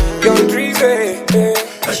 Young Drizzy, yeah.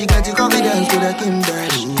 She got the confidence to the Kimberly.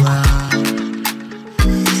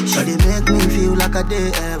 She dey make me feel like a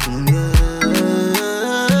day heaven, yeah.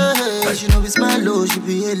 But she know it's my low, she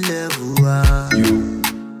be a level.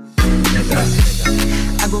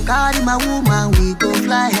 I go carry my woman, we go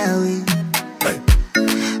fly away.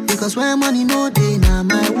 Because when money no day, now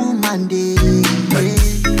my woman day.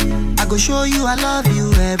 I go show you I love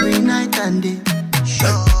you every night and day.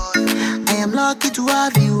 I am lucky to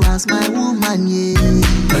have you as my woman, yeah.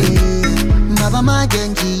 Mama my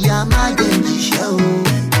Genji, yeah, my Genji show.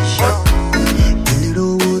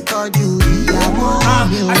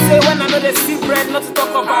 I say when I know the secret, not to talk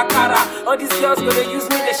about cara. All these girls gonna use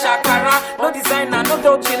me the shakara. No designer, no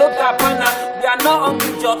Dolce, no Gabbana. We are not on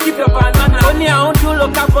good job, keep your banana. Only I own two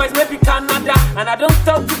local boys, maybe Canada. And I don't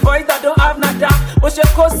talk to boys that don't have nada. But she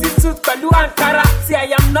cozy suit, Kalu Ankara. See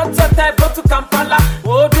I am not your type, go to Kampala.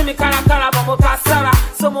 Oh, do me karakara, mamo kasara.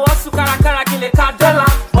 So mo wasu karakara, kile kadala.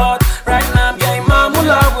 But right now I'm getting my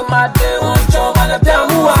mula with my day one job and a damn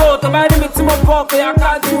mua. So to marry me to my pocket, I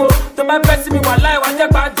can't do it. To my best me one lie, I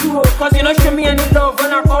just can't do it. Cause you don't show me any love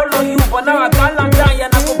when I call on you. But now I got land down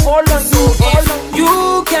and I go call on you.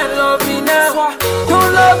 You can love me now,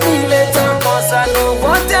 don't love me later. Cause I don't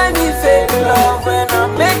want any fake love when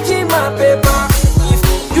I'm making my paper. If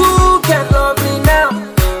you can love me now,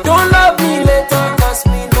 don't love me later. Cause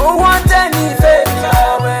me don't want any fake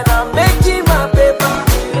love when I'm making my paper.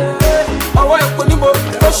 I want to go,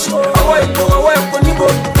 push it. I want to go,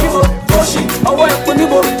 push it. I want to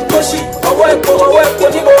go, push it. I want to go, push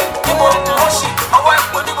it. I want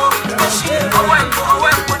to go, push it. I want to go.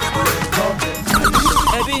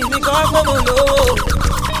 Baby, me go for the low.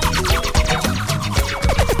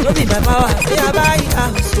 No be my power, say I buy a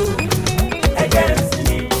house. Against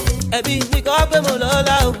me. Baby, me go for the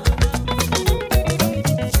low.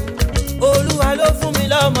 Olúwa ló fún mi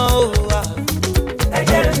lọ́mọ o.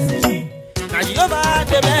 Against me. Now you over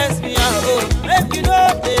the bless me, oh. Make you know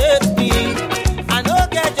they hate me. I no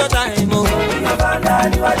get your time, oh. Now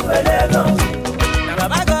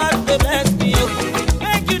Baba God they bless me, oh.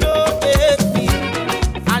 Make you know they hate me.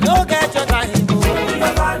 I no get your time, oh.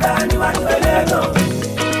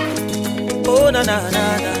 Oh na na na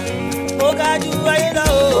na. Mo ga ju ayé lọ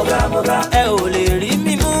o. Ẹ ò lè rí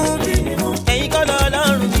mi mú. Ẹ̀yin kọ́ lọ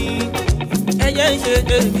lọ́rùn mi. Ẹ jẹ́ ń ṣe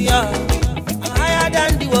tèmi à. Higher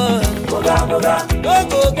than the world. Don't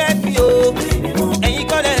go get me, oh. Ẹ̀yin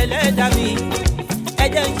kọ́ lẹ̀ lẹ́dà mi. Ẹ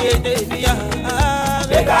jẹ́ ń ṣe tèmi à.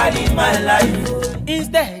 Make I live my life.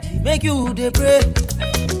 Instead, make you dey pray.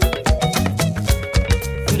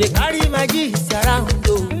 You dey carry my gifts around,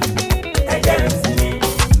 oh.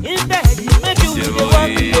 Instead, make you dey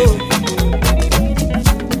walk, oh.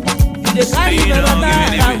 You the kind of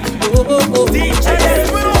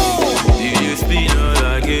DJ spin all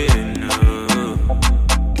again.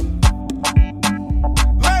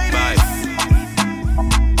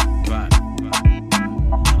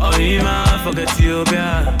 Oh, Ima, forget Ethiopia.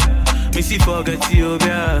 Missy, forget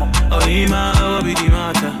Ethiopia. Oh, Ima, what be the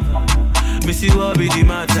matter? Missy, what be the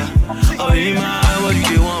matter? Oh, Ima, what do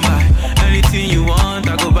you want buy? Anything you want,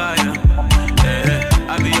 I go buy ya.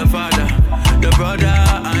 I be your father, your brother,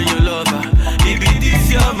 and your lover. If it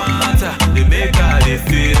is your matter, they make how they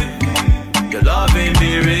feel. Your love ain't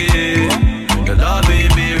be real. Your love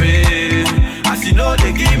ain't be real. As you know,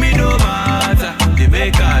 they give me no matter. They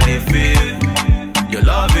make how they feel. Your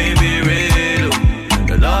love ain't be real.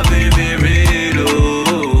 Your love ain't be real.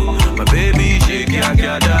 Oh, my baby, shake ya,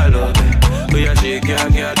 love. Oh, yeah, shake ya,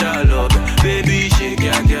 love. Baby, shake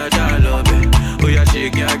ya, love. Oh, yeah,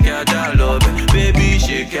 shake ya, love. Baby,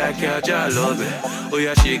 shake ya, love. Oh,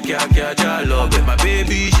 yeah, shake ya, love. My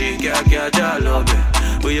baby, shake ya, love.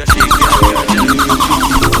 Oh, yeah, shake ya,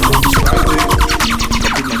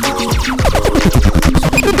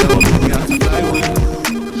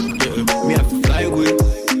 Me have to fly away.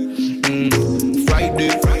 Friday,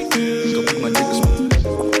 go put my niggas.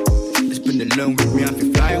 It's been a long week. Me have to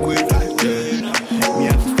fly away. Me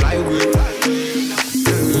have to fly away.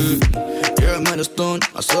 Yeah, I'm on a stone.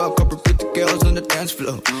 I saw a couple pretty girls on the dance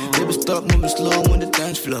floor. They would stop moving slow on the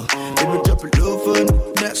dance floor. They would drop it low for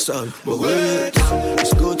that's all. But wait,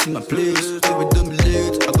 let's go to my place. They would do me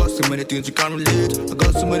late. I got so many things you can't relate. I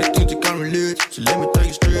got so many things you can't relate. So let me tell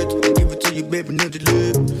you straight. I'll give it to you, baby, no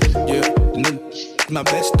delay. Yeah, my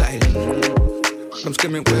best style. I'm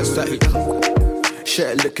screaming west side.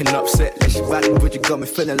 Shit looking upset. Like she biting, but you got me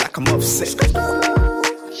feeling like I'm upset.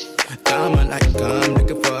 I'm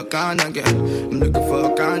looking for a kind of girl. I'm looking for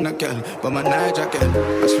a kind of girl. But my night jacket,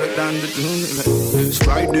 I sweat down the dune. It's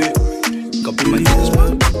Friday, got be my niggas.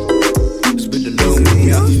 It's been a long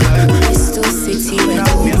week. Crystal City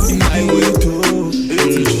Records.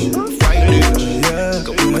 Friday,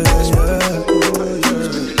 got be my niggas.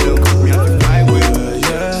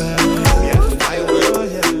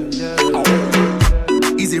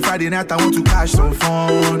 Friday night, I want to catch some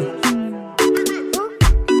fun.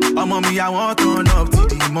 Mommy, I want to turn up to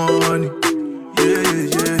the morning.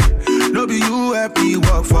 Yeah. No be you help me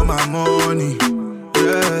work for my money.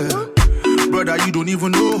 Yeah. Brother, you don't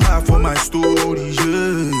even know half of my story.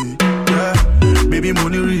 Yeah. Baby,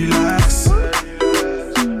 money, relax.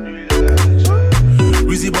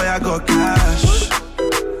 Breezy boy, I got cash.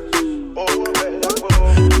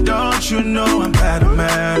 Don't you know I'm better,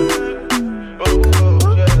 man?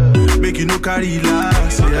 Make you no carry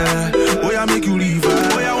last, yeah. Oh, yeah, make you leave.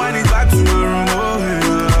 Oh, yeah, when it's back to my room, oh,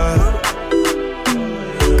 yeah.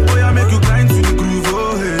 Oh, yeah, make you grind to the groove,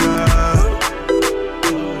 oh, yeah.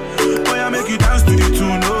 Oh, yeah, make you dance to the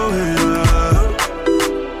tune, oh, yeah.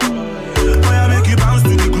 Oh, yeah, make you bounce to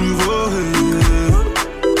the groove, oh, yeah.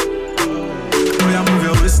 Oh, yeah, move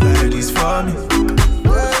your waist like this for me.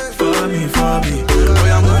 For me. Oh,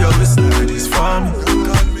 yeah, move your waist like this for me.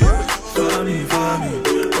 For me.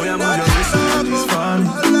 Oh, yeah, move your waist like this for me.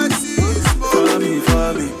 For me.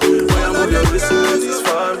 Oh, yeah, move your waist like this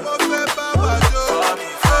for me.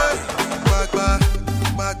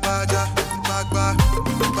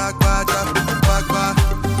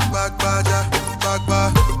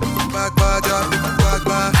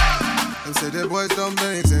 And say the boys don't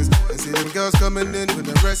make sense. And see them girls coming in with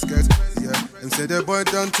the red skirts. Yeah, and say the boy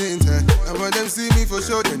don't tint her. And when them see me for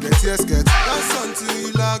sure, then they tear skirts. That's until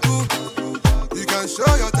you lagu. You can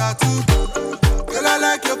show your tattoo. Girl, I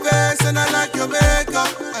like your face and I like your makeup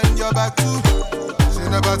and your back too. She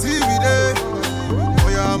never TV day. Oh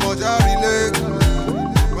yeah, I'm a jari leg.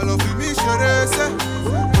 Well, if you miss your race,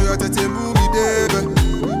 oh yeah, tete movie day.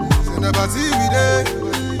 She never TV day.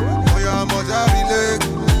 Oh yeah, I'm a jari leg.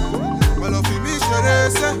 Well, if you miss your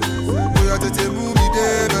race, oh yeah, tete movie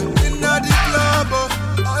day. Inna the club,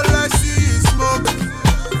 all I see is smoke.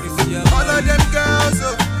 All of them girls,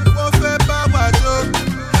 won't fit power, Joe.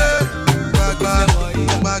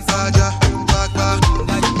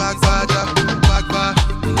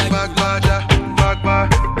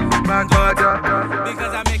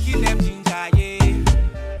 Because I'm making them ginger,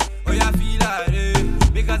 yeah. Oh, yeah, feel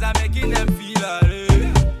it. Because I'm making them feel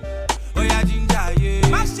it. Oh, yeah, ginger, yeah.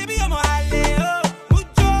 My baby, I'm a hale,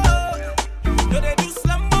 mucho. No, they do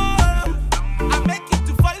slumbo. I make it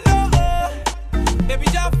to follow. Baby,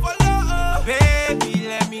 just follow. Baby,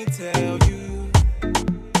 let me tell you.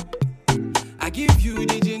 I give you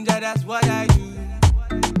the ginger, that's what I do.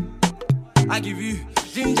 I give you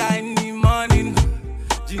ginger in the morning,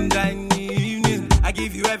 ginger in the evening. I I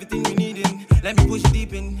give you everything you need in. Let me push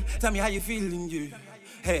deep in. Tell me how you feeling, you.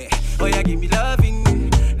 Hey, oh yeah, give me loving.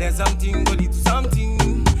 There's something, go lead to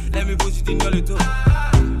something. Let me push it in your little.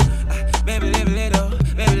 Baby, little.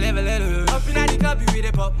 Up in the club, you with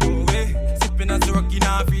a pop away. Sipping on the rocky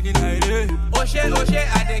now, feeling like it. Oh shit,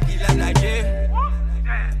 I take it like it.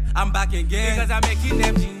 I'm back again because I'm making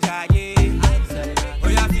them ginger, yeah. Oh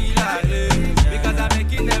yeah, feel like it because I'm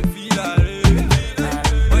making them feel like it.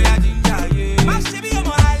 Oh yeah, ginger, yeah. My shit be on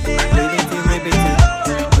my alley.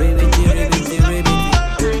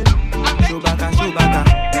 Shubaka.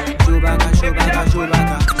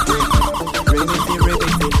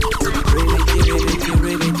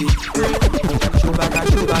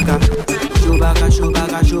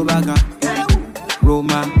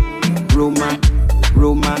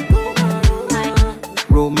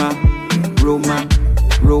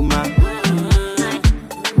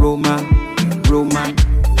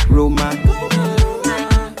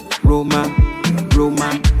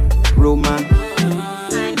 Roma.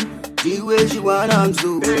 The way she want am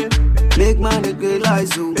so, make man a girl like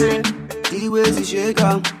so. The way she shake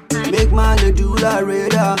am, make man a do like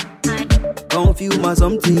radar. Confuse my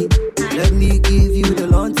something, let me give you the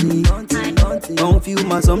long thing. Confuse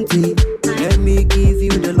my something, let me give you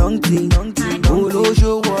the long thing. Olo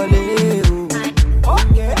show wale o,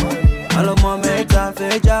 alo mo meta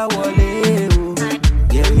feja wale o.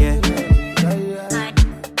 Yeah.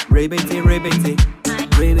 Rebete.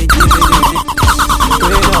 Rain or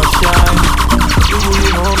shine, you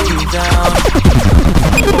will hold me down.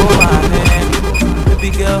 Hold my hand, baby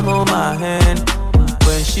girl, hold my hand.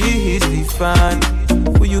 When she hits the fan,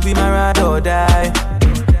 will you be my ride or die?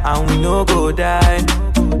 And we no go die,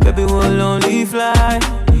 baby we'll only fly. I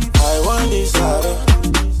want this harder,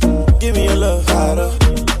 give me your love harder.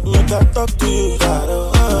 Make I talk to you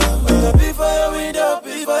harder. Be for your window,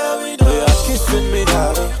 you are kissing me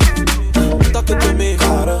harder, talking to me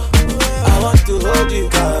harder. I want to hold you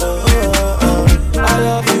harder. I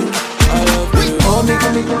love you. Oh, me.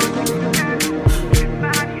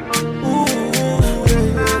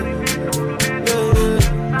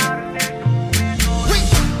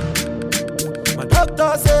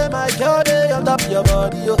 Doctor say my girl dey on top your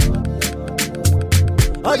body, yo.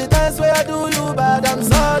 All the times where I do you bad, I'm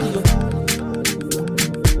sorry, yo.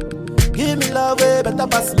 Give me love way better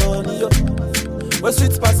pass money, yo. Where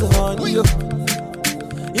sweet pass the honey, yo.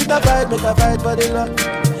 If I fight, make I fight for the love.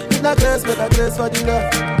 If I grace, make I grace for the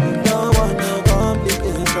love. Don't want no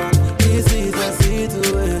complication. This is a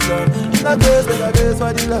situation. If I grace, make I grace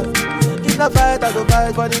for the love. If I fight, I go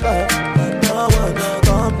fight for the love. Don't want no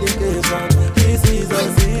complication. This is a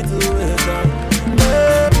situation.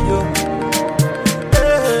 Baby, yo,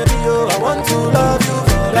 I want to love you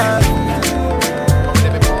for life.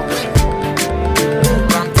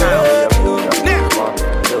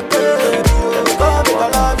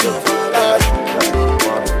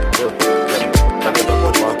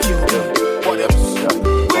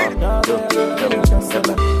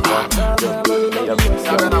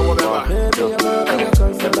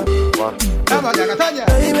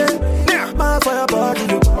 Baby, my for your body,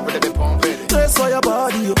 yo. Dress for your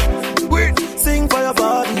body, yo. Sing for your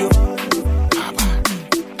body, yo.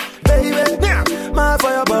 Baby, my for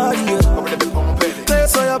your body, yo.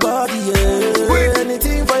 Dress for your body, yeah.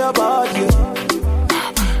 Anything for your body, yo.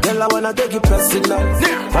 Girl, I wanna take you personal.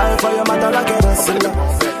 Fight for your mother like a wrestler.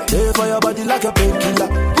 Stay for your body like a painkiller.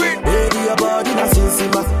 Baby, your body na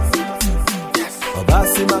sisima.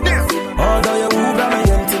 Obasima. Although you move like my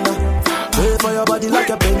yentina. Stay for your body like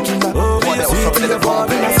a painkiller. Oh, sweet to your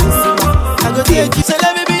body na sisima. I go take you, so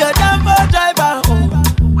let me be your damper driver. Oh.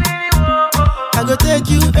 I go take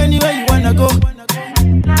you anywhere you wanna go. Baby.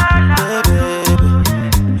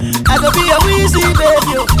 I go be your Weezy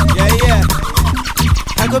baby. Yeah.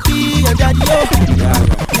 I go be your daddy, yo.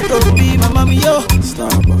 You go be my mommy, yo.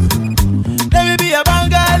 Stop, boy. Let me be your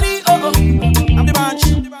Bengali, oh. I'm the bunch.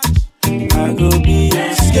 I go be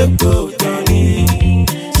your scapegoat, Donny.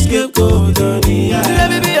 Let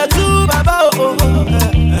me be your true baba, oh.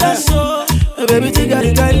 That's so. Baby,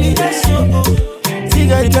 Tigali, that's so.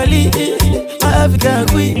 Tigali, my African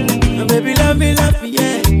queen. Baby, love me,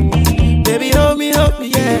 yeah. Baby, hold me, yeah.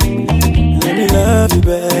 Let me love you,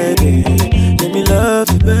 baby. Let me love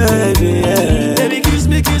you, baby, yeah. Baby, kiss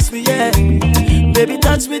me, yeah. Baby,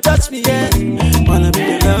 touch me, yeah. Wanna be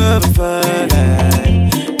your lover for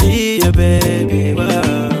life. Be your baby,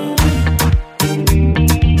 wow.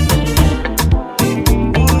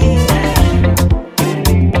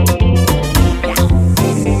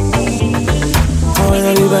 I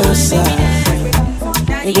wanna be by your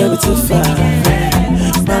side. You gave me too far.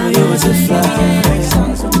 Mama, you were too far.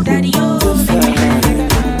 Too far.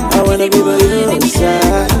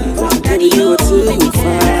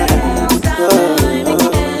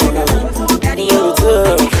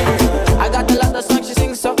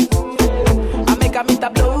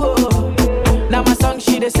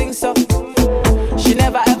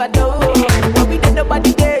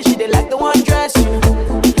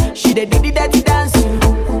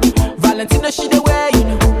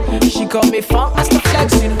 the funk master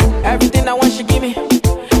flex, you know. Everything I want she give me.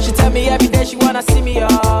 She tell me every day she wanna see me,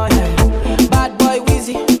 oh yeah. Bad boy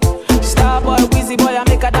Weezy, star boy Weezy boy, I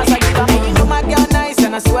make her dance, I give her. You know my girl nice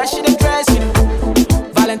and I swear she the dress, you know.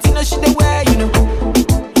 Valentino she the wear, you know.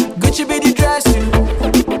 Gucci be the dress, you know.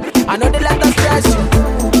 I know they let us dress, you know.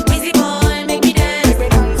 Weezy boy, make me dance.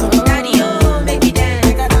 Daddy, oh, make me dance.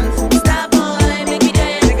 Star boy, make me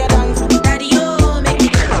dance. Daddy, oh, make me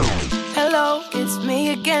dance. Hello, it's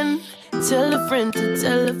me again. Tell a friend to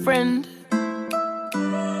tell a friend.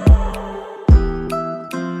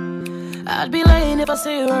 I'd be lying if I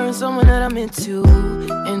say you weren't someone that I'm into.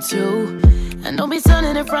 And don't be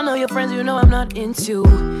standing in front of your friends, you know I'm not into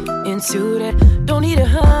that. Don't need to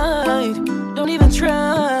hide, don't even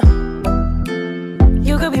try.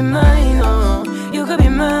 You could be mine, oh, you could be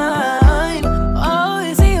mine. Oh,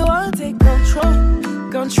 you say you want to take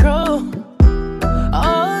control.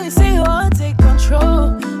 Oh, you say you want to take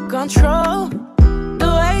control. The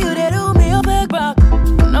way you did to me, you back back.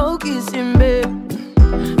 No kissing, babe.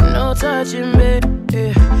 No touching, babe.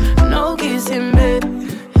 Yeah. No kissing, babe.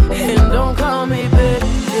 And don't call me, babe.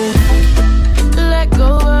 Yeah. Let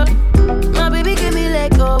go of my baby, give me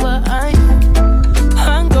let go of. I'm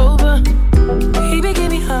hungover. Baby,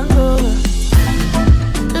 give me hungover.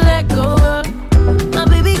 Let go of my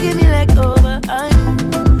baby, give me let go of. I'm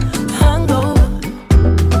hungover.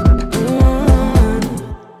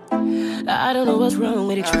 I don't know what's wrong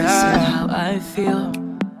with expressing how I feel.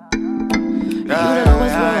 You don't know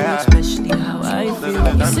what's wrong, especially how I feel.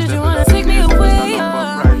 You said you wanna take me away,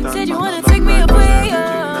 said you wanna take me away.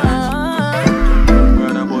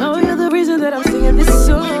 No, you're the reason that I'm singing this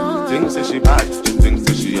song. Things say she bad, things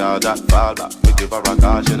say she all that fall back. We give her a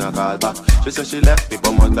call, she not call back. She said she left me,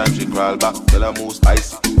 but one time she crawl back. Girl, I move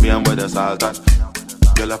spicy, me and where the salt at.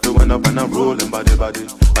 Girl, I feel when up and I'm rolling body.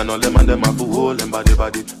 And all them and them have to hold them body.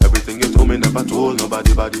 Everything you told me never told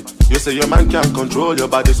nobody body. You say your man can't control your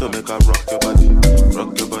body, so make her rock your body.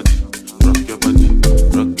 Rock your body, rock your body,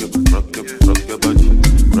 rock your body, rock your body,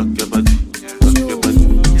 rock your body, rock your body.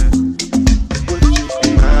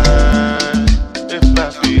 If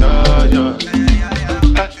that's the yours,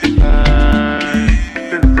 that's the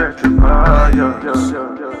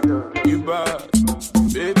You bad,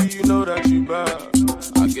 baby, you know that you bad.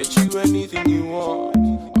 I get you anything you want.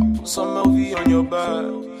 I put some LV on your back.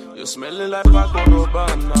 You're smelling like Paco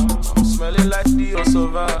Rabanne. I'm smelling like Dio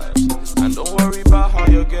Sauvage. And don't worry about how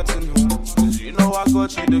you're getting home, cause you know I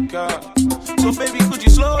got you the car. So baby, could you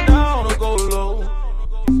slow down or go low?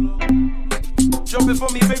 Jump it for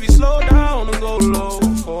me, baby, slow down and go low.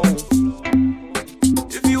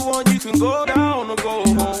 If you want, you can go down or go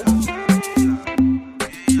home.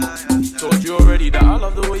 Told you already that I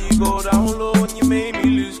love the way you go down low and you made me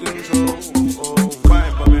lose control. Oh,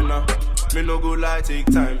 fine for me now. Me no go lie, take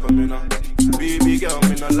time for me now. Baby girl,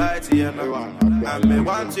 me no lie to you now. And me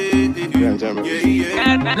want it, yeah.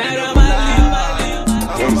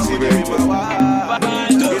 Don't see baby,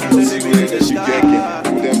 don't see baby, that she get it.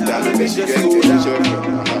 Put them down and then she get it.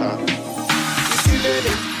 See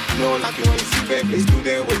baby, no like you when you see baby, it's do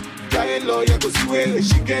them way. Carry lawyer, go see where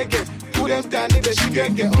she get it. Put them down and then she get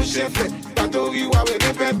on chef. Tantori wa we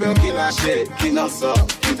de pepper, kila shit, kila so,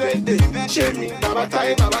 kibende, shemi, baba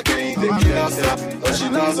tai, baba kende, kila so. Oh she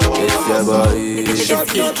knows all. It's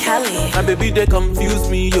E. Kelly. My baby they confuse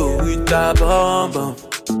me yo with that bomb bomb.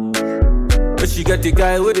 But she got the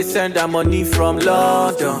guy where they send her money from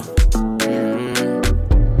London.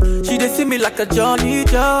 She they see me like a Johnny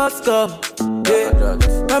just come. Yeah.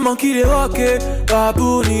 My monkey they walk it,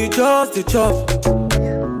 baboon he just the chop.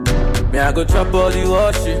 Me I go chop all the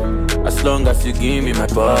washing, as long as you give me my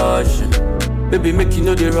passion. Baby make you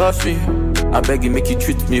know they rush me, I beg you make you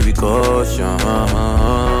treat me with caution.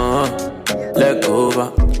 Leg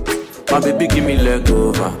over, my baby give me leg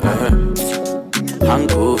over.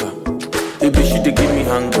 Hangover, baby she dey give me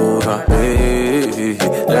hangover. Hey,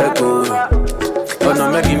 leg over, oh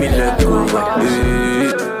no make give me leg over.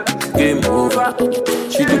 Hey, game over,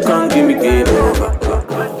 she dey come give me game over.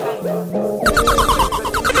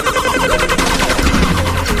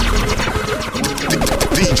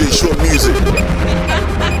 DJ Short Music.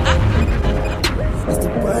 It's the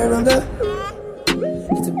boy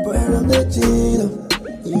around the Gino.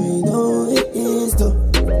 You ain't know who it is though.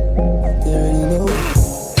 They already know.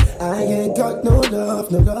 I ain't got no love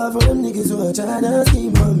for them niggas who are tryna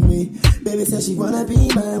scheme on me. Baby said she wanna be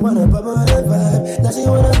mine, wanna bubble her vibe. Now she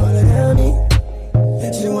wanna follow at me.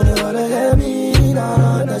 She wanna follow at me,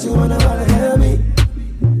 no. Now she wanna follow at me.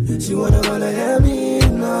 She wanna follow at me,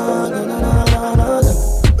 no.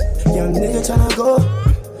 Young nigga tryna go.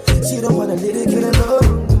 She don't wanna let it get low.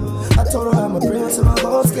 I told her I'm a prince in my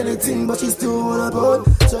boat, skeleton, but she still wanna boat.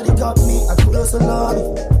 Shawty got me, I could also love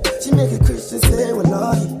it. She make a Christian say, well,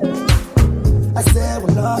 love it. I said,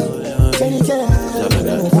 well, love it. Can you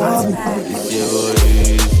love me?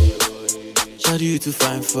 Shawty, you too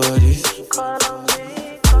fine for this.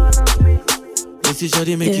 Missy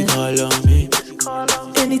Shawty make you call on me.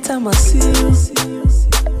 Anytime I see you,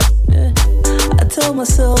 yeah, I tell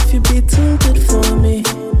myself you'd be too good for me.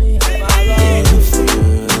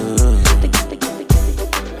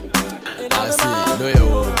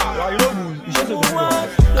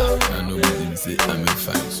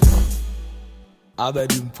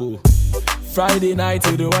 Friday night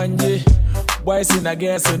to the one day. Boys in a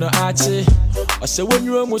guess in the archie. I say when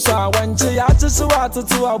you almost saw one day, I just saw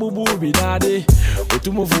to Abu Booby Nade.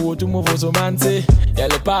 To move so mante.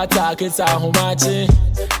 Yellow pata, kids are home matching.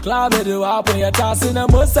 Club at the up when you're tossing a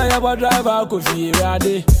most I ever drive out coffee.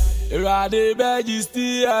 Rade, Baggy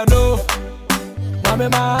still, I know. Mame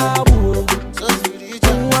Mabu,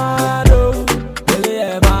 Mado,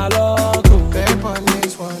 Billy, my logo. Babe on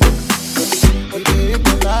this one. We did it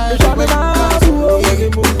the life.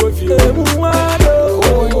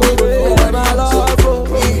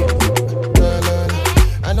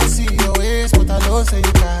 I don't see your ways, but I know say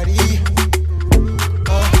you carry.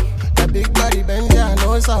 That big body bend, I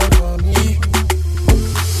know it's all for me.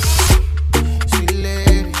 Sweet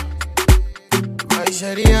lady, my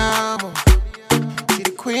sherry amo. She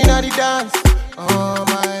the queen of the dance. Oh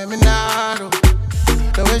my Minado,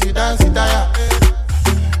 the way she dance it tire.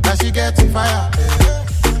 Now she gets in fire.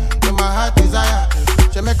 My heart desire.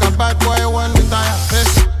 She make a bad boy one retire.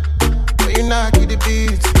 When you knock the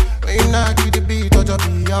beat, touch up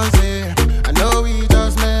Beyonce. I know we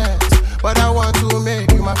just met, but I want to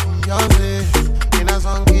make you my fiance. In a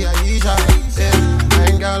song, Aisha, yeah.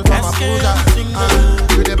 I'm girl from Abuja,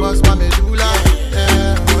 with the boss, my medulla,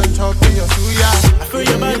 yeah. One chop to your suya. I feel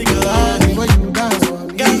your body, girl. When you dance for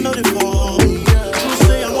me, girl, know the form. You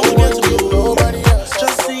say I wanna get to know nobody else.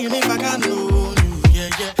 Just seeing if I can know you,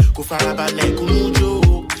 yeah. Go far about like Umujo.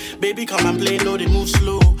 Baby, come and play, know they move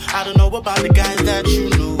slow. I don't know about the guys that you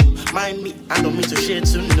know. Mind me, I don't mean to share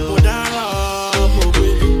to know.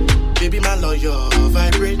 Baby, my lawyer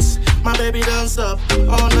vibrates. My baby dance up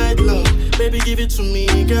all night long. Baby, give it to me,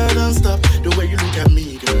 girl, don't stop. The way you look at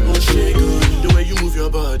me, girl, oh shake on. The way you move your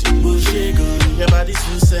body, oh shake on. Your body's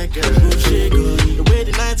too second, oh shake on. The way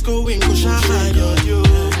the nights going, go shine, yo.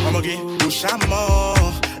 I'ma get Ushamo.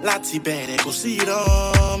 Lati bere, go see it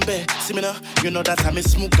on be. See me now, you know that I'm a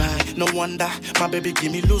smooth guy. No wonder, my baby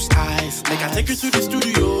give me loose eyes. Make I take you to the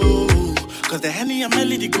studio, cause the Henny and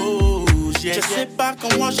Melody goes. Yeah, just sit back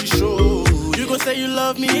and watch the show. You gon' say you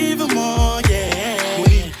love me even more, yeah.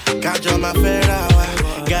 Got you on my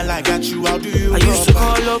Ferrari. Girl, I got you, how do you? I used to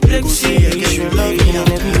call up Lexi, you love me,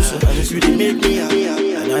 you didn't make me happy.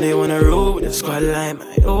 And now they wanna roll with the squad line.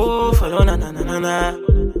 Oh, follow na.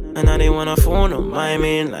 And now they wanna phone on my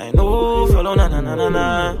main line. Oh, follow na.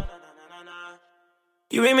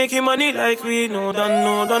 You ain't making money like we know, done.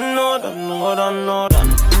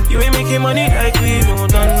 You ain't making money like we know,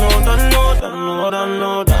 done.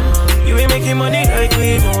 You ain't making money like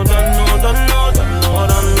we know, done.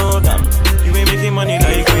 You ain't making money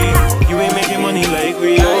like we. You ain't making money like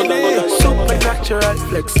we. Supernatural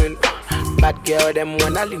flexing. Bad girl, them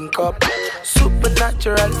wanna link up.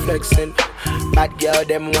 Supernatural flexing. Bad girl,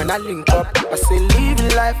 them wanna link up. I say living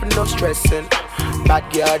life and no stressing. Bad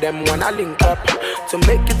girl, them wanna link up to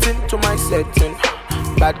make it into my setting.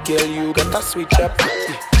 Bad girl, you gotta switch up.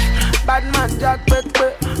 Bad man Jack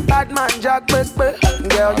Pepe, bad man Jack Pepe.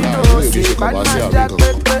 Girl, you know see bad man Jack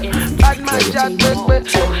Pepe, bad man Jack Pepe.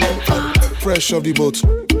 Fresh off the boat,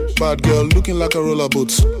 bad girl looking like a roller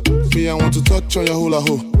boat. Me, I want to touch on your hula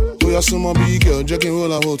ho. Oh, you're some big girl, drinking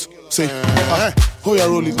roller boat. Say, oh, you're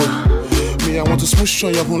rolling boat. Me, I want to smoosh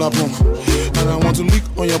on your puna pum, and I want to lick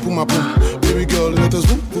on your puma pum. Baby girl, let us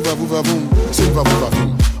boom, boom, boom. Say, boom,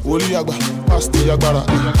 boom. Woli Agba, pass the Agbara,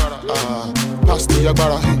 pass the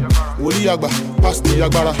Agbara, Woli Agba, pass the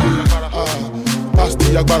Agbara, pass the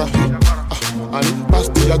Agbara, and pass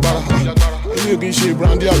the Agbara. You can share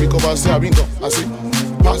brandy, I recover, say I been gone. I say,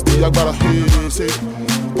 pass the Agbara, say,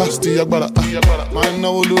 pass the Agbara. Man,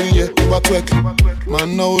 now Olori, yeah, go back twerk.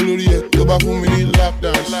 Man, now Olori, yeah, go back for me, lap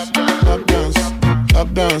dance,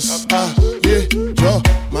 yeah, yo.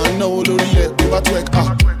 Man, now Olori, yeah, go back twerk,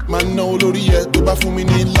 Man, now Olori, yeah, go back for me,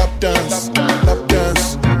 lap dance,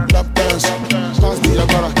 pass the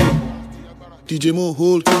Agbara. DJ Mo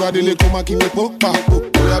hold, Kivadele Koma Kine Popa. Oh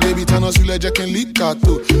yeah, baby, turn us, you let Jack and lick at.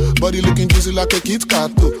 Body looking juicy like a Kit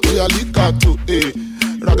Kat. Oh yeah, lick at.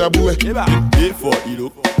 Ragabue. A for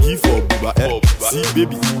Ilo, E for Buba. C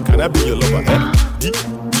baby, can I be your lover? D,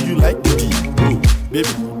 do you like the D? Oh, baby,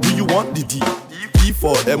 do you want the D? E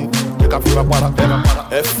for M, you can feel my para.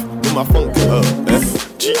 F, do my funk.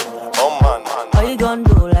 F, G, oh man. Why you gon'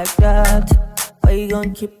 do like that? Why you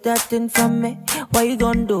gon' keep that thing from me? Why you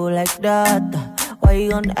gon' do like that? Why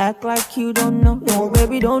you gon' act like you don't know? No,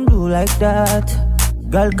 baby, don't do like that.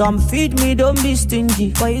 Girl, come feed me, don't be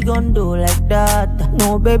stingy. Why you gon' do like that?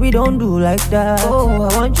 No, baby, don't do like that. Oh,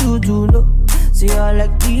 I want you to know. See, I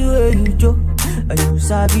like the way you do. And you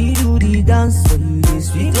sabi do the dance. So you just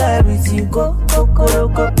speak like everything. Go,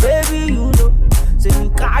 baby, you know. Say you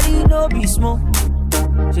carry no be small.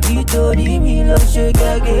 So you told me, love, shake,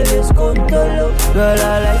 let's go, girl,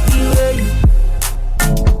 I like the way you.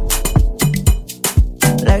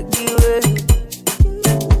 Like the way you.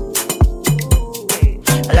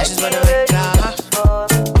 I like the way you.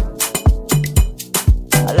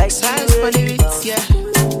 I like size for the beats, yeah.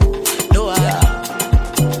 No,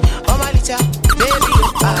 oh my little baby,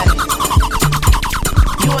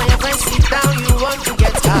 you and your friends sit down, you want to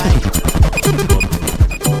get high.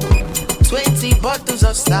 20 bottles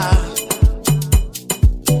of Star.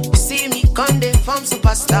 You see me come dey from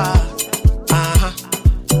superstar.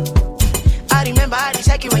 I remember I dey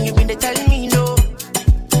check you when you been dey telling me no.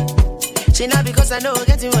 Say now because I know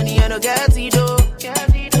getting money I no get it though.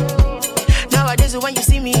 Nowadays when you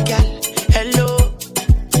see me, girl, hello.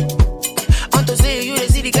 Want to say you dey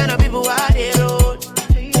see the kind of people I dey roll.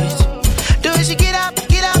 The way she get up,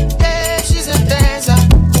 yeah, she's a dancer.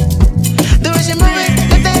 The way she move it,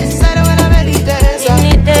 the dance, I don't wanna belly dancer.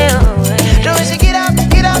 The way she get up,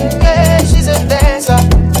 yeah, she's a dancer.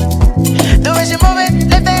 The way she move it,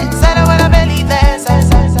 the dance, I don't wanna belly dancer.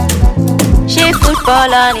 She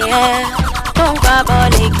football on the air, don't grab all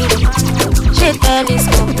the kid. She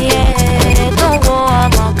telescope the air, don't go on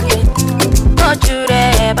my kid. Don't you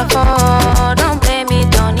there before, don't blame me,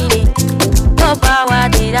 don't need it. No power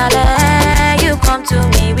did I let you come to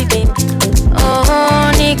me with it.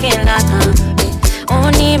 Oh, Nikin Lata, oh,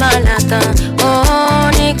 Nimalata, oh,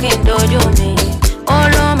 Nikin Dojo me, oh,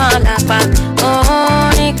 Lomalapa,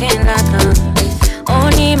 oh, Nikin Lata, oh,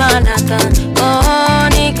 Nimalata, oh,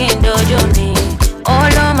 Nikin Dojo me, oh,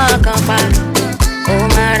 Lomakampa, oh,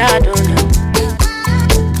 Maradona,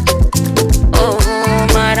 oh,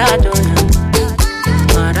 Maradona,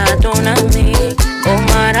 Maradona me, oh,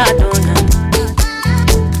 Maradona.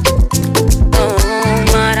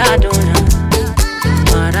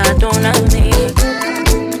 Maradona me.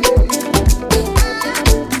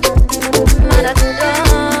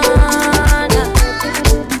 Maradona.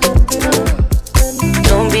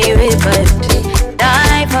 Don't be revived.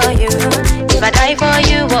 Die for you. If I die for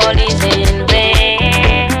you, all is in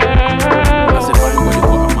vain. I said, fine body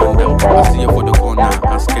for Amanda. I see her for the corner.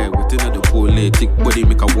 I'm scared within the pole. Thick body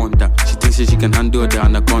make her wonder. She thinks she can handle the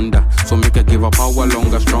anaconda. So make her give her power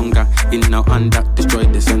longer, stronger. In now under, destroy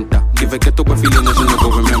the center. Give her get up a feeling that she no go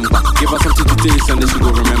remember. Give her something to taste and then she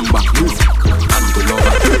go remember. Handle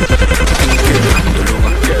over. Handle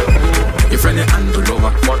over. Your friend is handle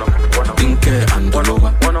over. Think handle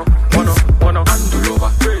over. Handle over.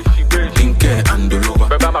 Think handle over.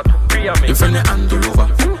 Your friend is handle over.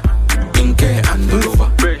 Think handle over.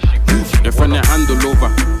 Your friend is handle over.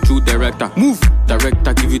 True director. Move.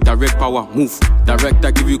 Director give you direct power. Move.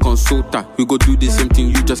 Director give you consulta. We go do the same thing.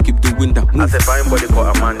 You just keep doing that. Move. I say fine body for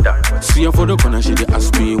Amanda. See her for the corner. She dey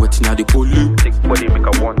ask me what's now the police. Thick body make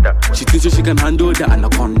her wonder. She thinks she can handle the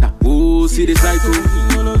anaconda. Oh, see the cycle.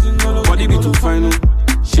 Body be too fine.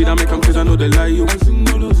 She don't make them cause I know they lie you.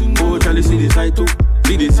 Oh, Charlie, see the cycle.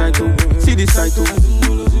 See the cycle. See the cycle.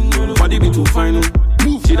 Body be too fine.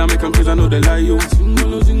 She don't make them cause I know they lie you.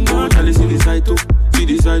 Oh, Charlie, see the cycle. See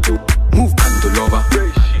the cycle. Move and over.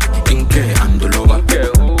 Think and over.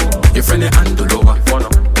 Your friend and over.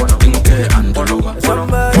 Think and over. And over.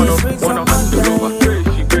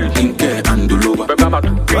 Think and over.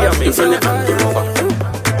 Your friend and over.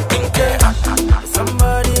 Think and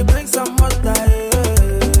somebody bring some water,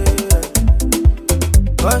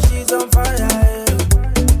 cause she's on fire.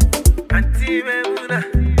 Auntie Memuna,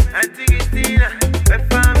 Auntie Christina, my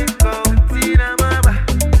family call Tina Maba,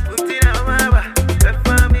 Tina Maba, my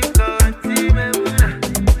family call Auntie Memuna.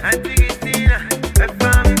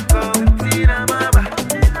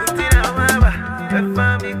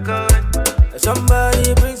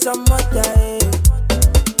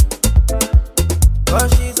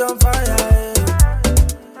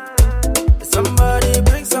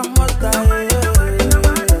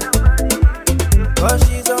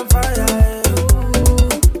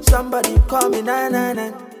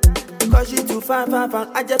 fine.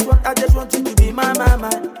 I just want you to be my mama.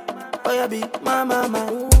 Oh yeah, be my mama.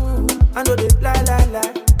 Ooh, I know they lie.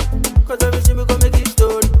 Cause everything we gon' make it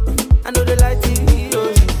story. I know they like to hear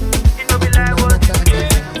you. You know me like what you do.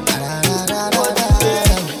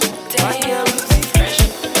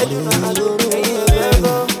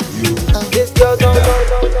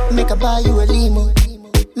 Make I buy you a limo.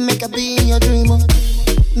 Make I be in your dream.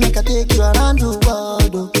 Make I take you around the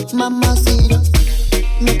world. Mama see you.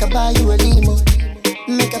 Make I buy you a limo.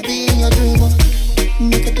 Make I be in your dream.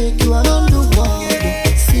 Make I take you around the world.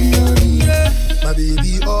 Senorita. My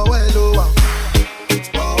baby, oh well, oh wow.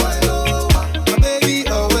 Oh well, oh wow. My baby,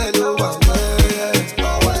 oh well, oh wow. Yeah.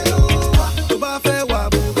 Oh well, oh wow. To ba fe wa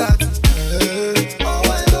Bugatti. Oh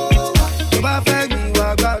well, oh wow. To ba fe mi wa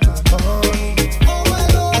gbadun. Oh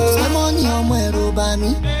well, oh wow. Say money, ọmọ ẹ̀rù bà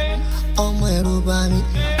mí. Ọmọ ẹ̀rù bà mí.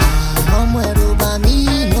 Ọmọ ẹ̀rù bà mí.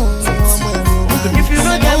 No, ọmọ ẹ̀rù bà mí. If you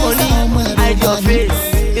don't get money, hide your face.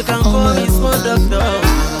 You can call me small doctor.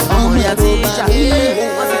 Ọmọ ya teacher.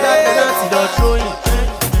 Wọ́n ti gbá penalty lọ throwing.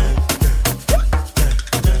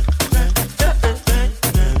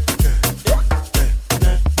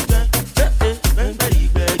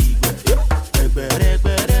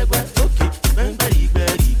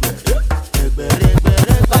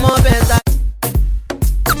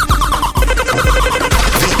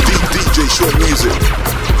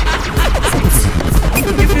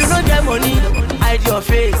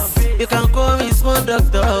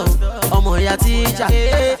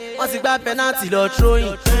 Penalty lọ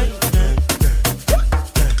throwing.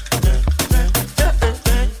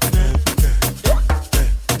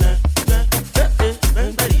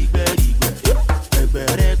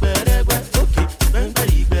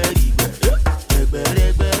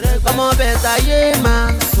 Ọmọ bẹ̀ta yé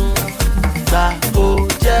máa sùn, gbà kó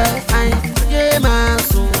jẹ́ àìn yé máa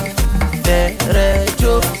sùn, bẹ̀rẹ̀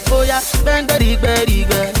jó bóyá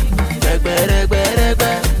gbẹ́ngbẹ́rìgbẹ́rìgbẹ́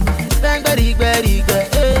gbẹ́gbẹ́rẹ́gbẹ́rẹ́gbẹ́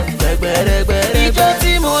gbẹ́ngbẹ́rìgbẹ́rìgbẹ́. Ìjọ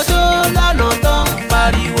tí mo jó lọ́nà tán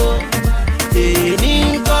pariwo, èní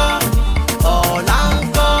ń kọ́, ọ̀la ń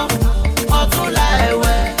kọ́, ọ̀túnla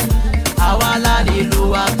ẹ̀wẹ̀, àwa la nílùú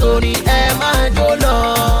wa torí ẹ máa jó lọ.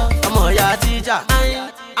 Ọmọ ìyá tíjà,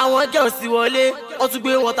 àwọn girls ti wọlé, wọ́n tún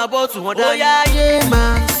gbé water bottle wọn dání. Ó yá yé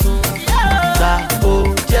máa sùn, gbà ó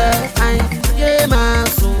jẹ́ àìn yé máa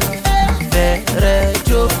sùn, bẹ̀rẹ̀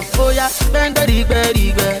jó bóyá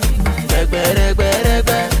gbẹ́ngbẹ́rìgbẹ́rìgbẹ́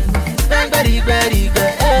gbẹ́gbẹ́rẹ́gbẹ́rẹ́gbẹ́.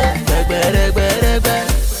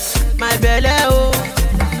 My belly, oh,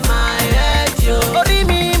 my head, yo. Orí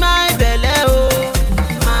mi, my belly, oh,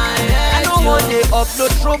 my head, I don't want to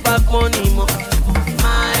upload throwback money, mo.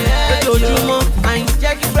 My head, yo. Lójoojúmọ́, àyìn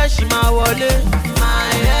jẹ́ kí fresh máa wọlé.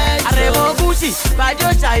 My head, yo. Àrẹ̀mọ Gucci,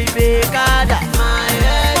 Bàjọ́ ṣàìbè kádà. My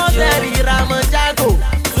head, yo. Mọ́tẹ́rì Ramonjago,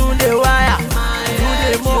 Túndé wáyà,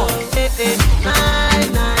 Túndé mọ́.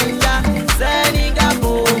 Naija, Senegal,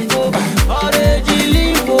 Bongo, Orange,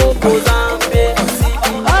 Limbo, Mozambique.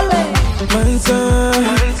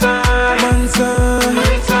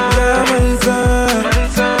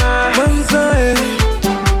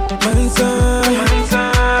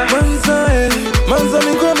 Mansa,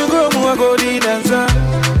 mi go mu agodi dansa.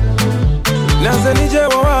 Nansa nije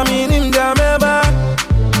wa mi nimda meba.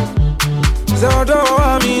 Zaodo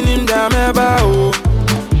wa mi nimda meba o.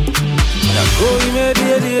 Go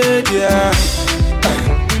immediate.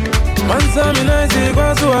 Mansa mi nice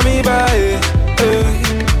kwa so mi ba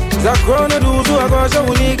Zakrona duzu akosha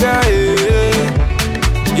unika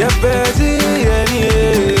Yepezi yeni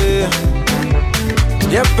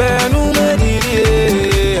Yepenu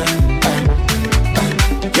mediri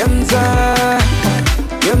Yenza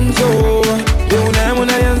Yenzo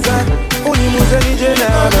Yeunamuna yenza Unimuze nijena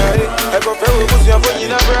Eko fewe kusi ya fonyi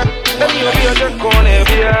na bra Emi obi ya jekone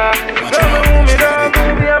bia Kame umida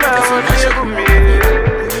kubia mawansi kumbi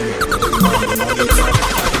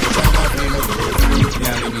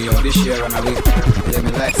This year on away, let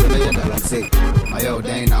me like some legend and say, my old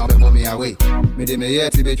day now, but mommy away. Me de me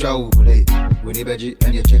yet to be chow, with the veggie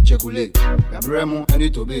and your check chocolate. Gabremo and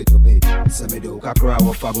it to be. Some do kakra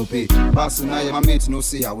or fabo pay. Passing I my mates no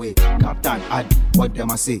see away. Captain, add what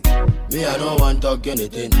them I say. Me, I don't want to talk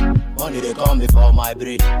anything. Only they call me for my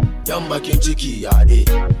breed. Yamba Kinchiki, Yade.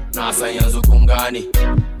 Nasa Yanzu Kungani.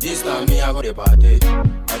 This time me, I got a party.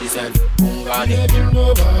 I descend Kungani. Taking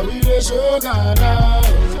over, we the show Ghana.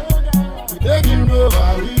 Taking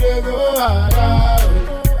over, we the go Ghana.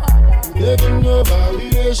 Taking over, we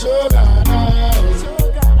the show Ghana.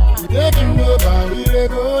 Taking over, we the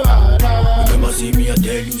go Ghana. Remember, see me, I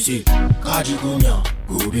tell you, say, Kaji Gumya,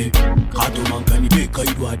 go babe. Kato man can be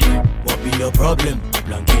Kaidu Ade. What be your problem?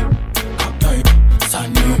 Blanket. Captain.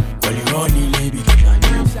 Kasani, Polironi, Libi, Kishani.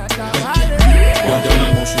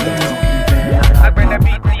 I bring the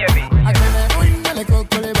beat to your beat.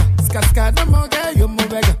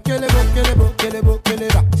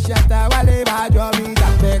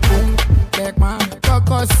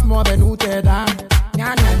 More than who te da.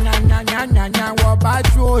 Nya nya nya nya nya nya nya. Wa ba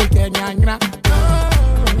jo ike nya nya.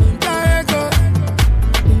 Nkaego,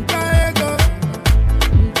 nkaego,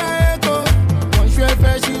 nkaego. One shwe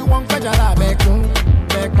freshi, one kajala bekun,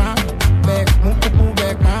 bekma, bekun kuku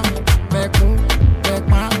bekma, bekun,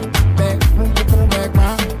 bekma, bekun kuku bekma.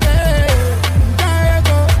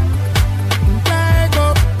 Nkaego, nkaego,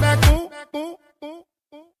 bekun, bekun.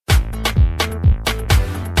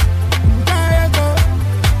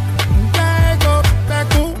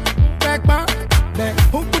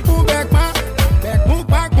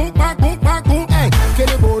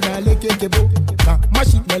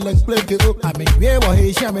 I mean, we were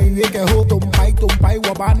here, I mean, we can hold to fight,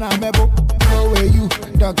 Wabana Mebo. Go away, you,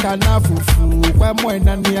 Dr. Nafufu. When more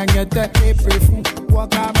than the young get that April fool.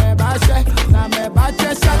 Walk out, me bashe, na me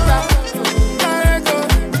bache shaka. Stego,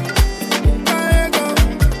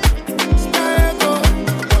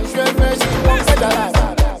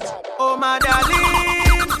 oh, my darling,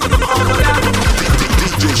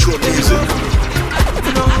 DJ Short Music.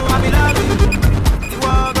 You know I be loving you. You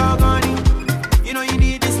are gone. You know you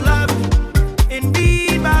need this love.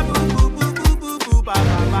 Indeed, babu, boo, boo, boo, boo, boo, ba, ba,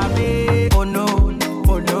 ba, ba. Oh no,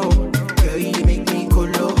 girl, you make me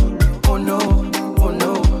colo. Oh no,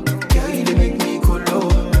 girl, you make me colo.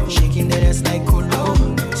 Shaking that ass like colo,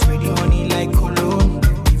 spreading money like colo.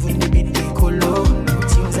 Even the bit they colo,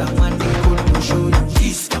 things that man they colo show you.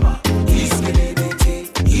 Iskaba, iskelebete,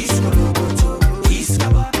 iskoloboto,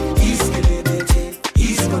 iskaba, iskelebete,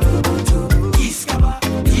 iskoloboto, iskaba,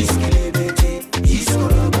 iskelebete,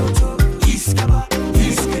 iskoloboto, iskaba,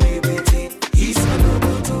 iskelebete,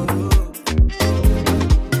 iskoloboto.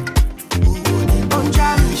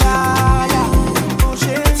 Onjamjaya,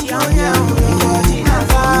 onshetianya,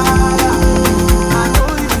 onjinazaya.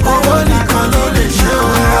 Owó nìkan ló lè ṣe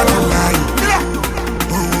òun láì.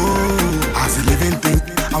 As a living thing,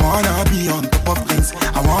 I wanna be on top of things.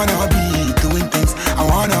 I wanna be doing things. I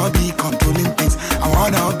wanna be controlling things. I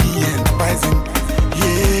wanna be enterprising.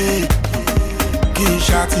 Yeah, kì í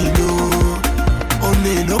ṣàtìlò.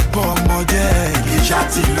 Olè ló pọ̀ ọmọ jẹ́. Kì í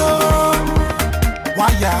ṣàtìlò.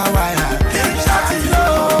 Wáyà kì í ṣàtìlò.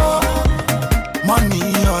 Money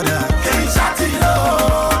order. Kì í ṣàtìlò.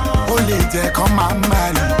 Olè jẹ́ kọ́ máa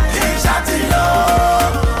marry. Kì í ṣàtìlò.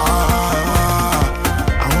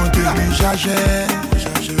 Àwọn tèmi ṣaṣẹ́.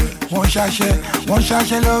 Wọ́n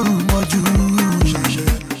ṣaṣẹ́ lóru mọ́jú.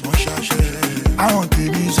 Àwọn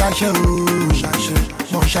tèmi ṣaṣẹ́ o.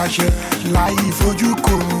 Wọ́n ṣaṣẹ́ láì fojú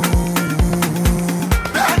kò.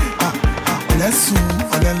 Ọ̀lẹ́sùn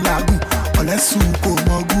ọ̀lẹ́ làágùn, ọ̀lẹ́sùn kò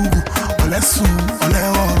mọ gúgù, ọ̀lẹ́sùn ọ̀lẹ́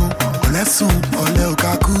ọ̀run, ọ̀lẹ́sùn ọ̀lẹ́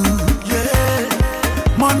òkàkú.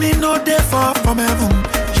 Money no dey fall from heaven,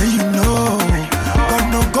 shey you know. God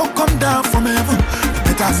no go come down from heaven.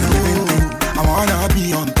 Better say living thing. I wanna be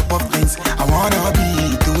on top of things. I wanna be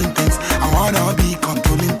doing things. I wanna be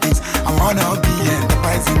controlling things. I wanna be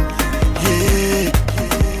enterprising. Yeah,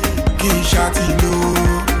 kì í ṣàtìlò.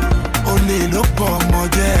 Olè ló pọ̀ ọmọ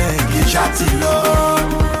jẹ́. Kì í ṣàtìlò.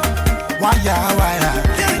 Wáyà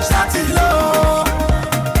kì í ṣàtìlò.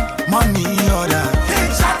 Money order. Kì í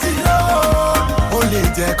ṣàtìlò. Olè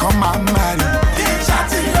jẹ́ kọ́ máa marry. Kì í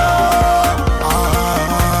ṣàtìlò.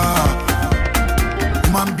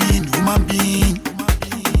 Human being,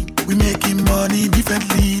 we making money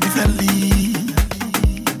differently.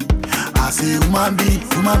 I say human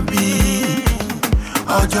being,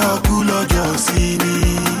 ọjọ́ kú lọ́jọ́ sí ni.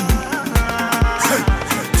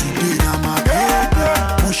 Today na my birthday,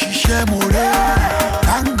 mo ṣiṣẹ́ mo rẹ̀.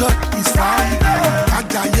 Thank God it's Friday,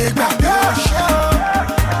 ajayi gbàgbé ọ̀ṣẹ́.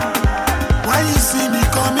 When you see me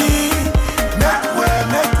coming, make way.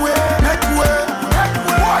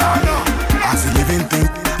 As a living thing,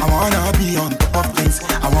 I wanna be on top of things.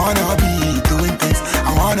 I wanna be doing things.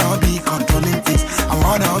 I wanna be controlling things. I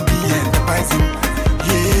wanna be enterprising.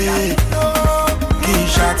 Yeah, kì í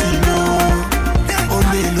ṣàtìlò.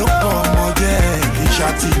 Olè ló pọ̀ ọmọ jẹ́. Kì í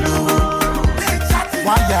ṣàtìlò.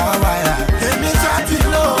 Wáyà kèmí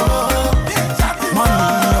ṣàtìlò. Money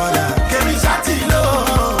order kèmí ṣàtìlò.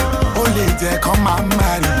 Olè jẹ́ kọ́ máa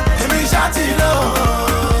marry. Kèmí ṣàtìlò.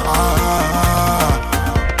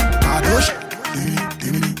 Badosh,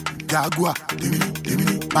 Jaguar,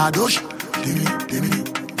 Badosh,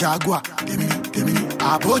 Jaguar,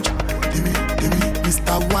 Aboj,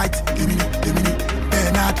 Mr. White,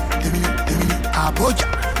 Bernard, Aboj,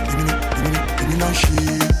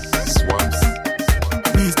 Swamps.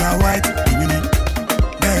 Mr. White, Dimini,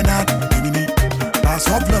 Bernard, Dimini, Pass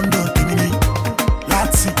of London, Dimini,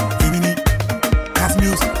 Latsi, Dimini, Caf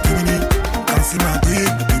News, Dimini, Cansima Day,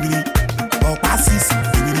 Dimini, Opassis,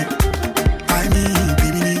 Dimini, Tiny,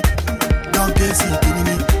 Dimini, Don Casey,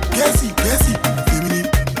 Dimini, Casey, Dimini,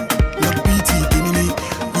 Look BT, Dimini,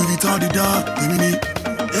 Louis Vuitton, the dog, Dimini,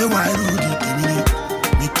 AY Rudy, Dimini,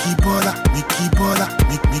 Mickey Bola, Mickey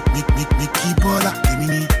Bola,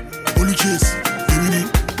 Dimini, Holy Chase,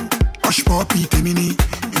 Dimini, Hush Poppy, Dimini,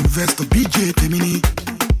 Investor BJ, Dimini,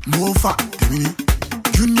 Mofa, Dimini,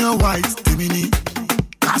 Junior White, Dimini,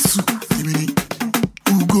 Kasu, Dimini,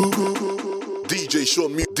 Ugo. DJ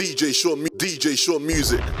show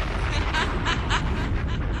music.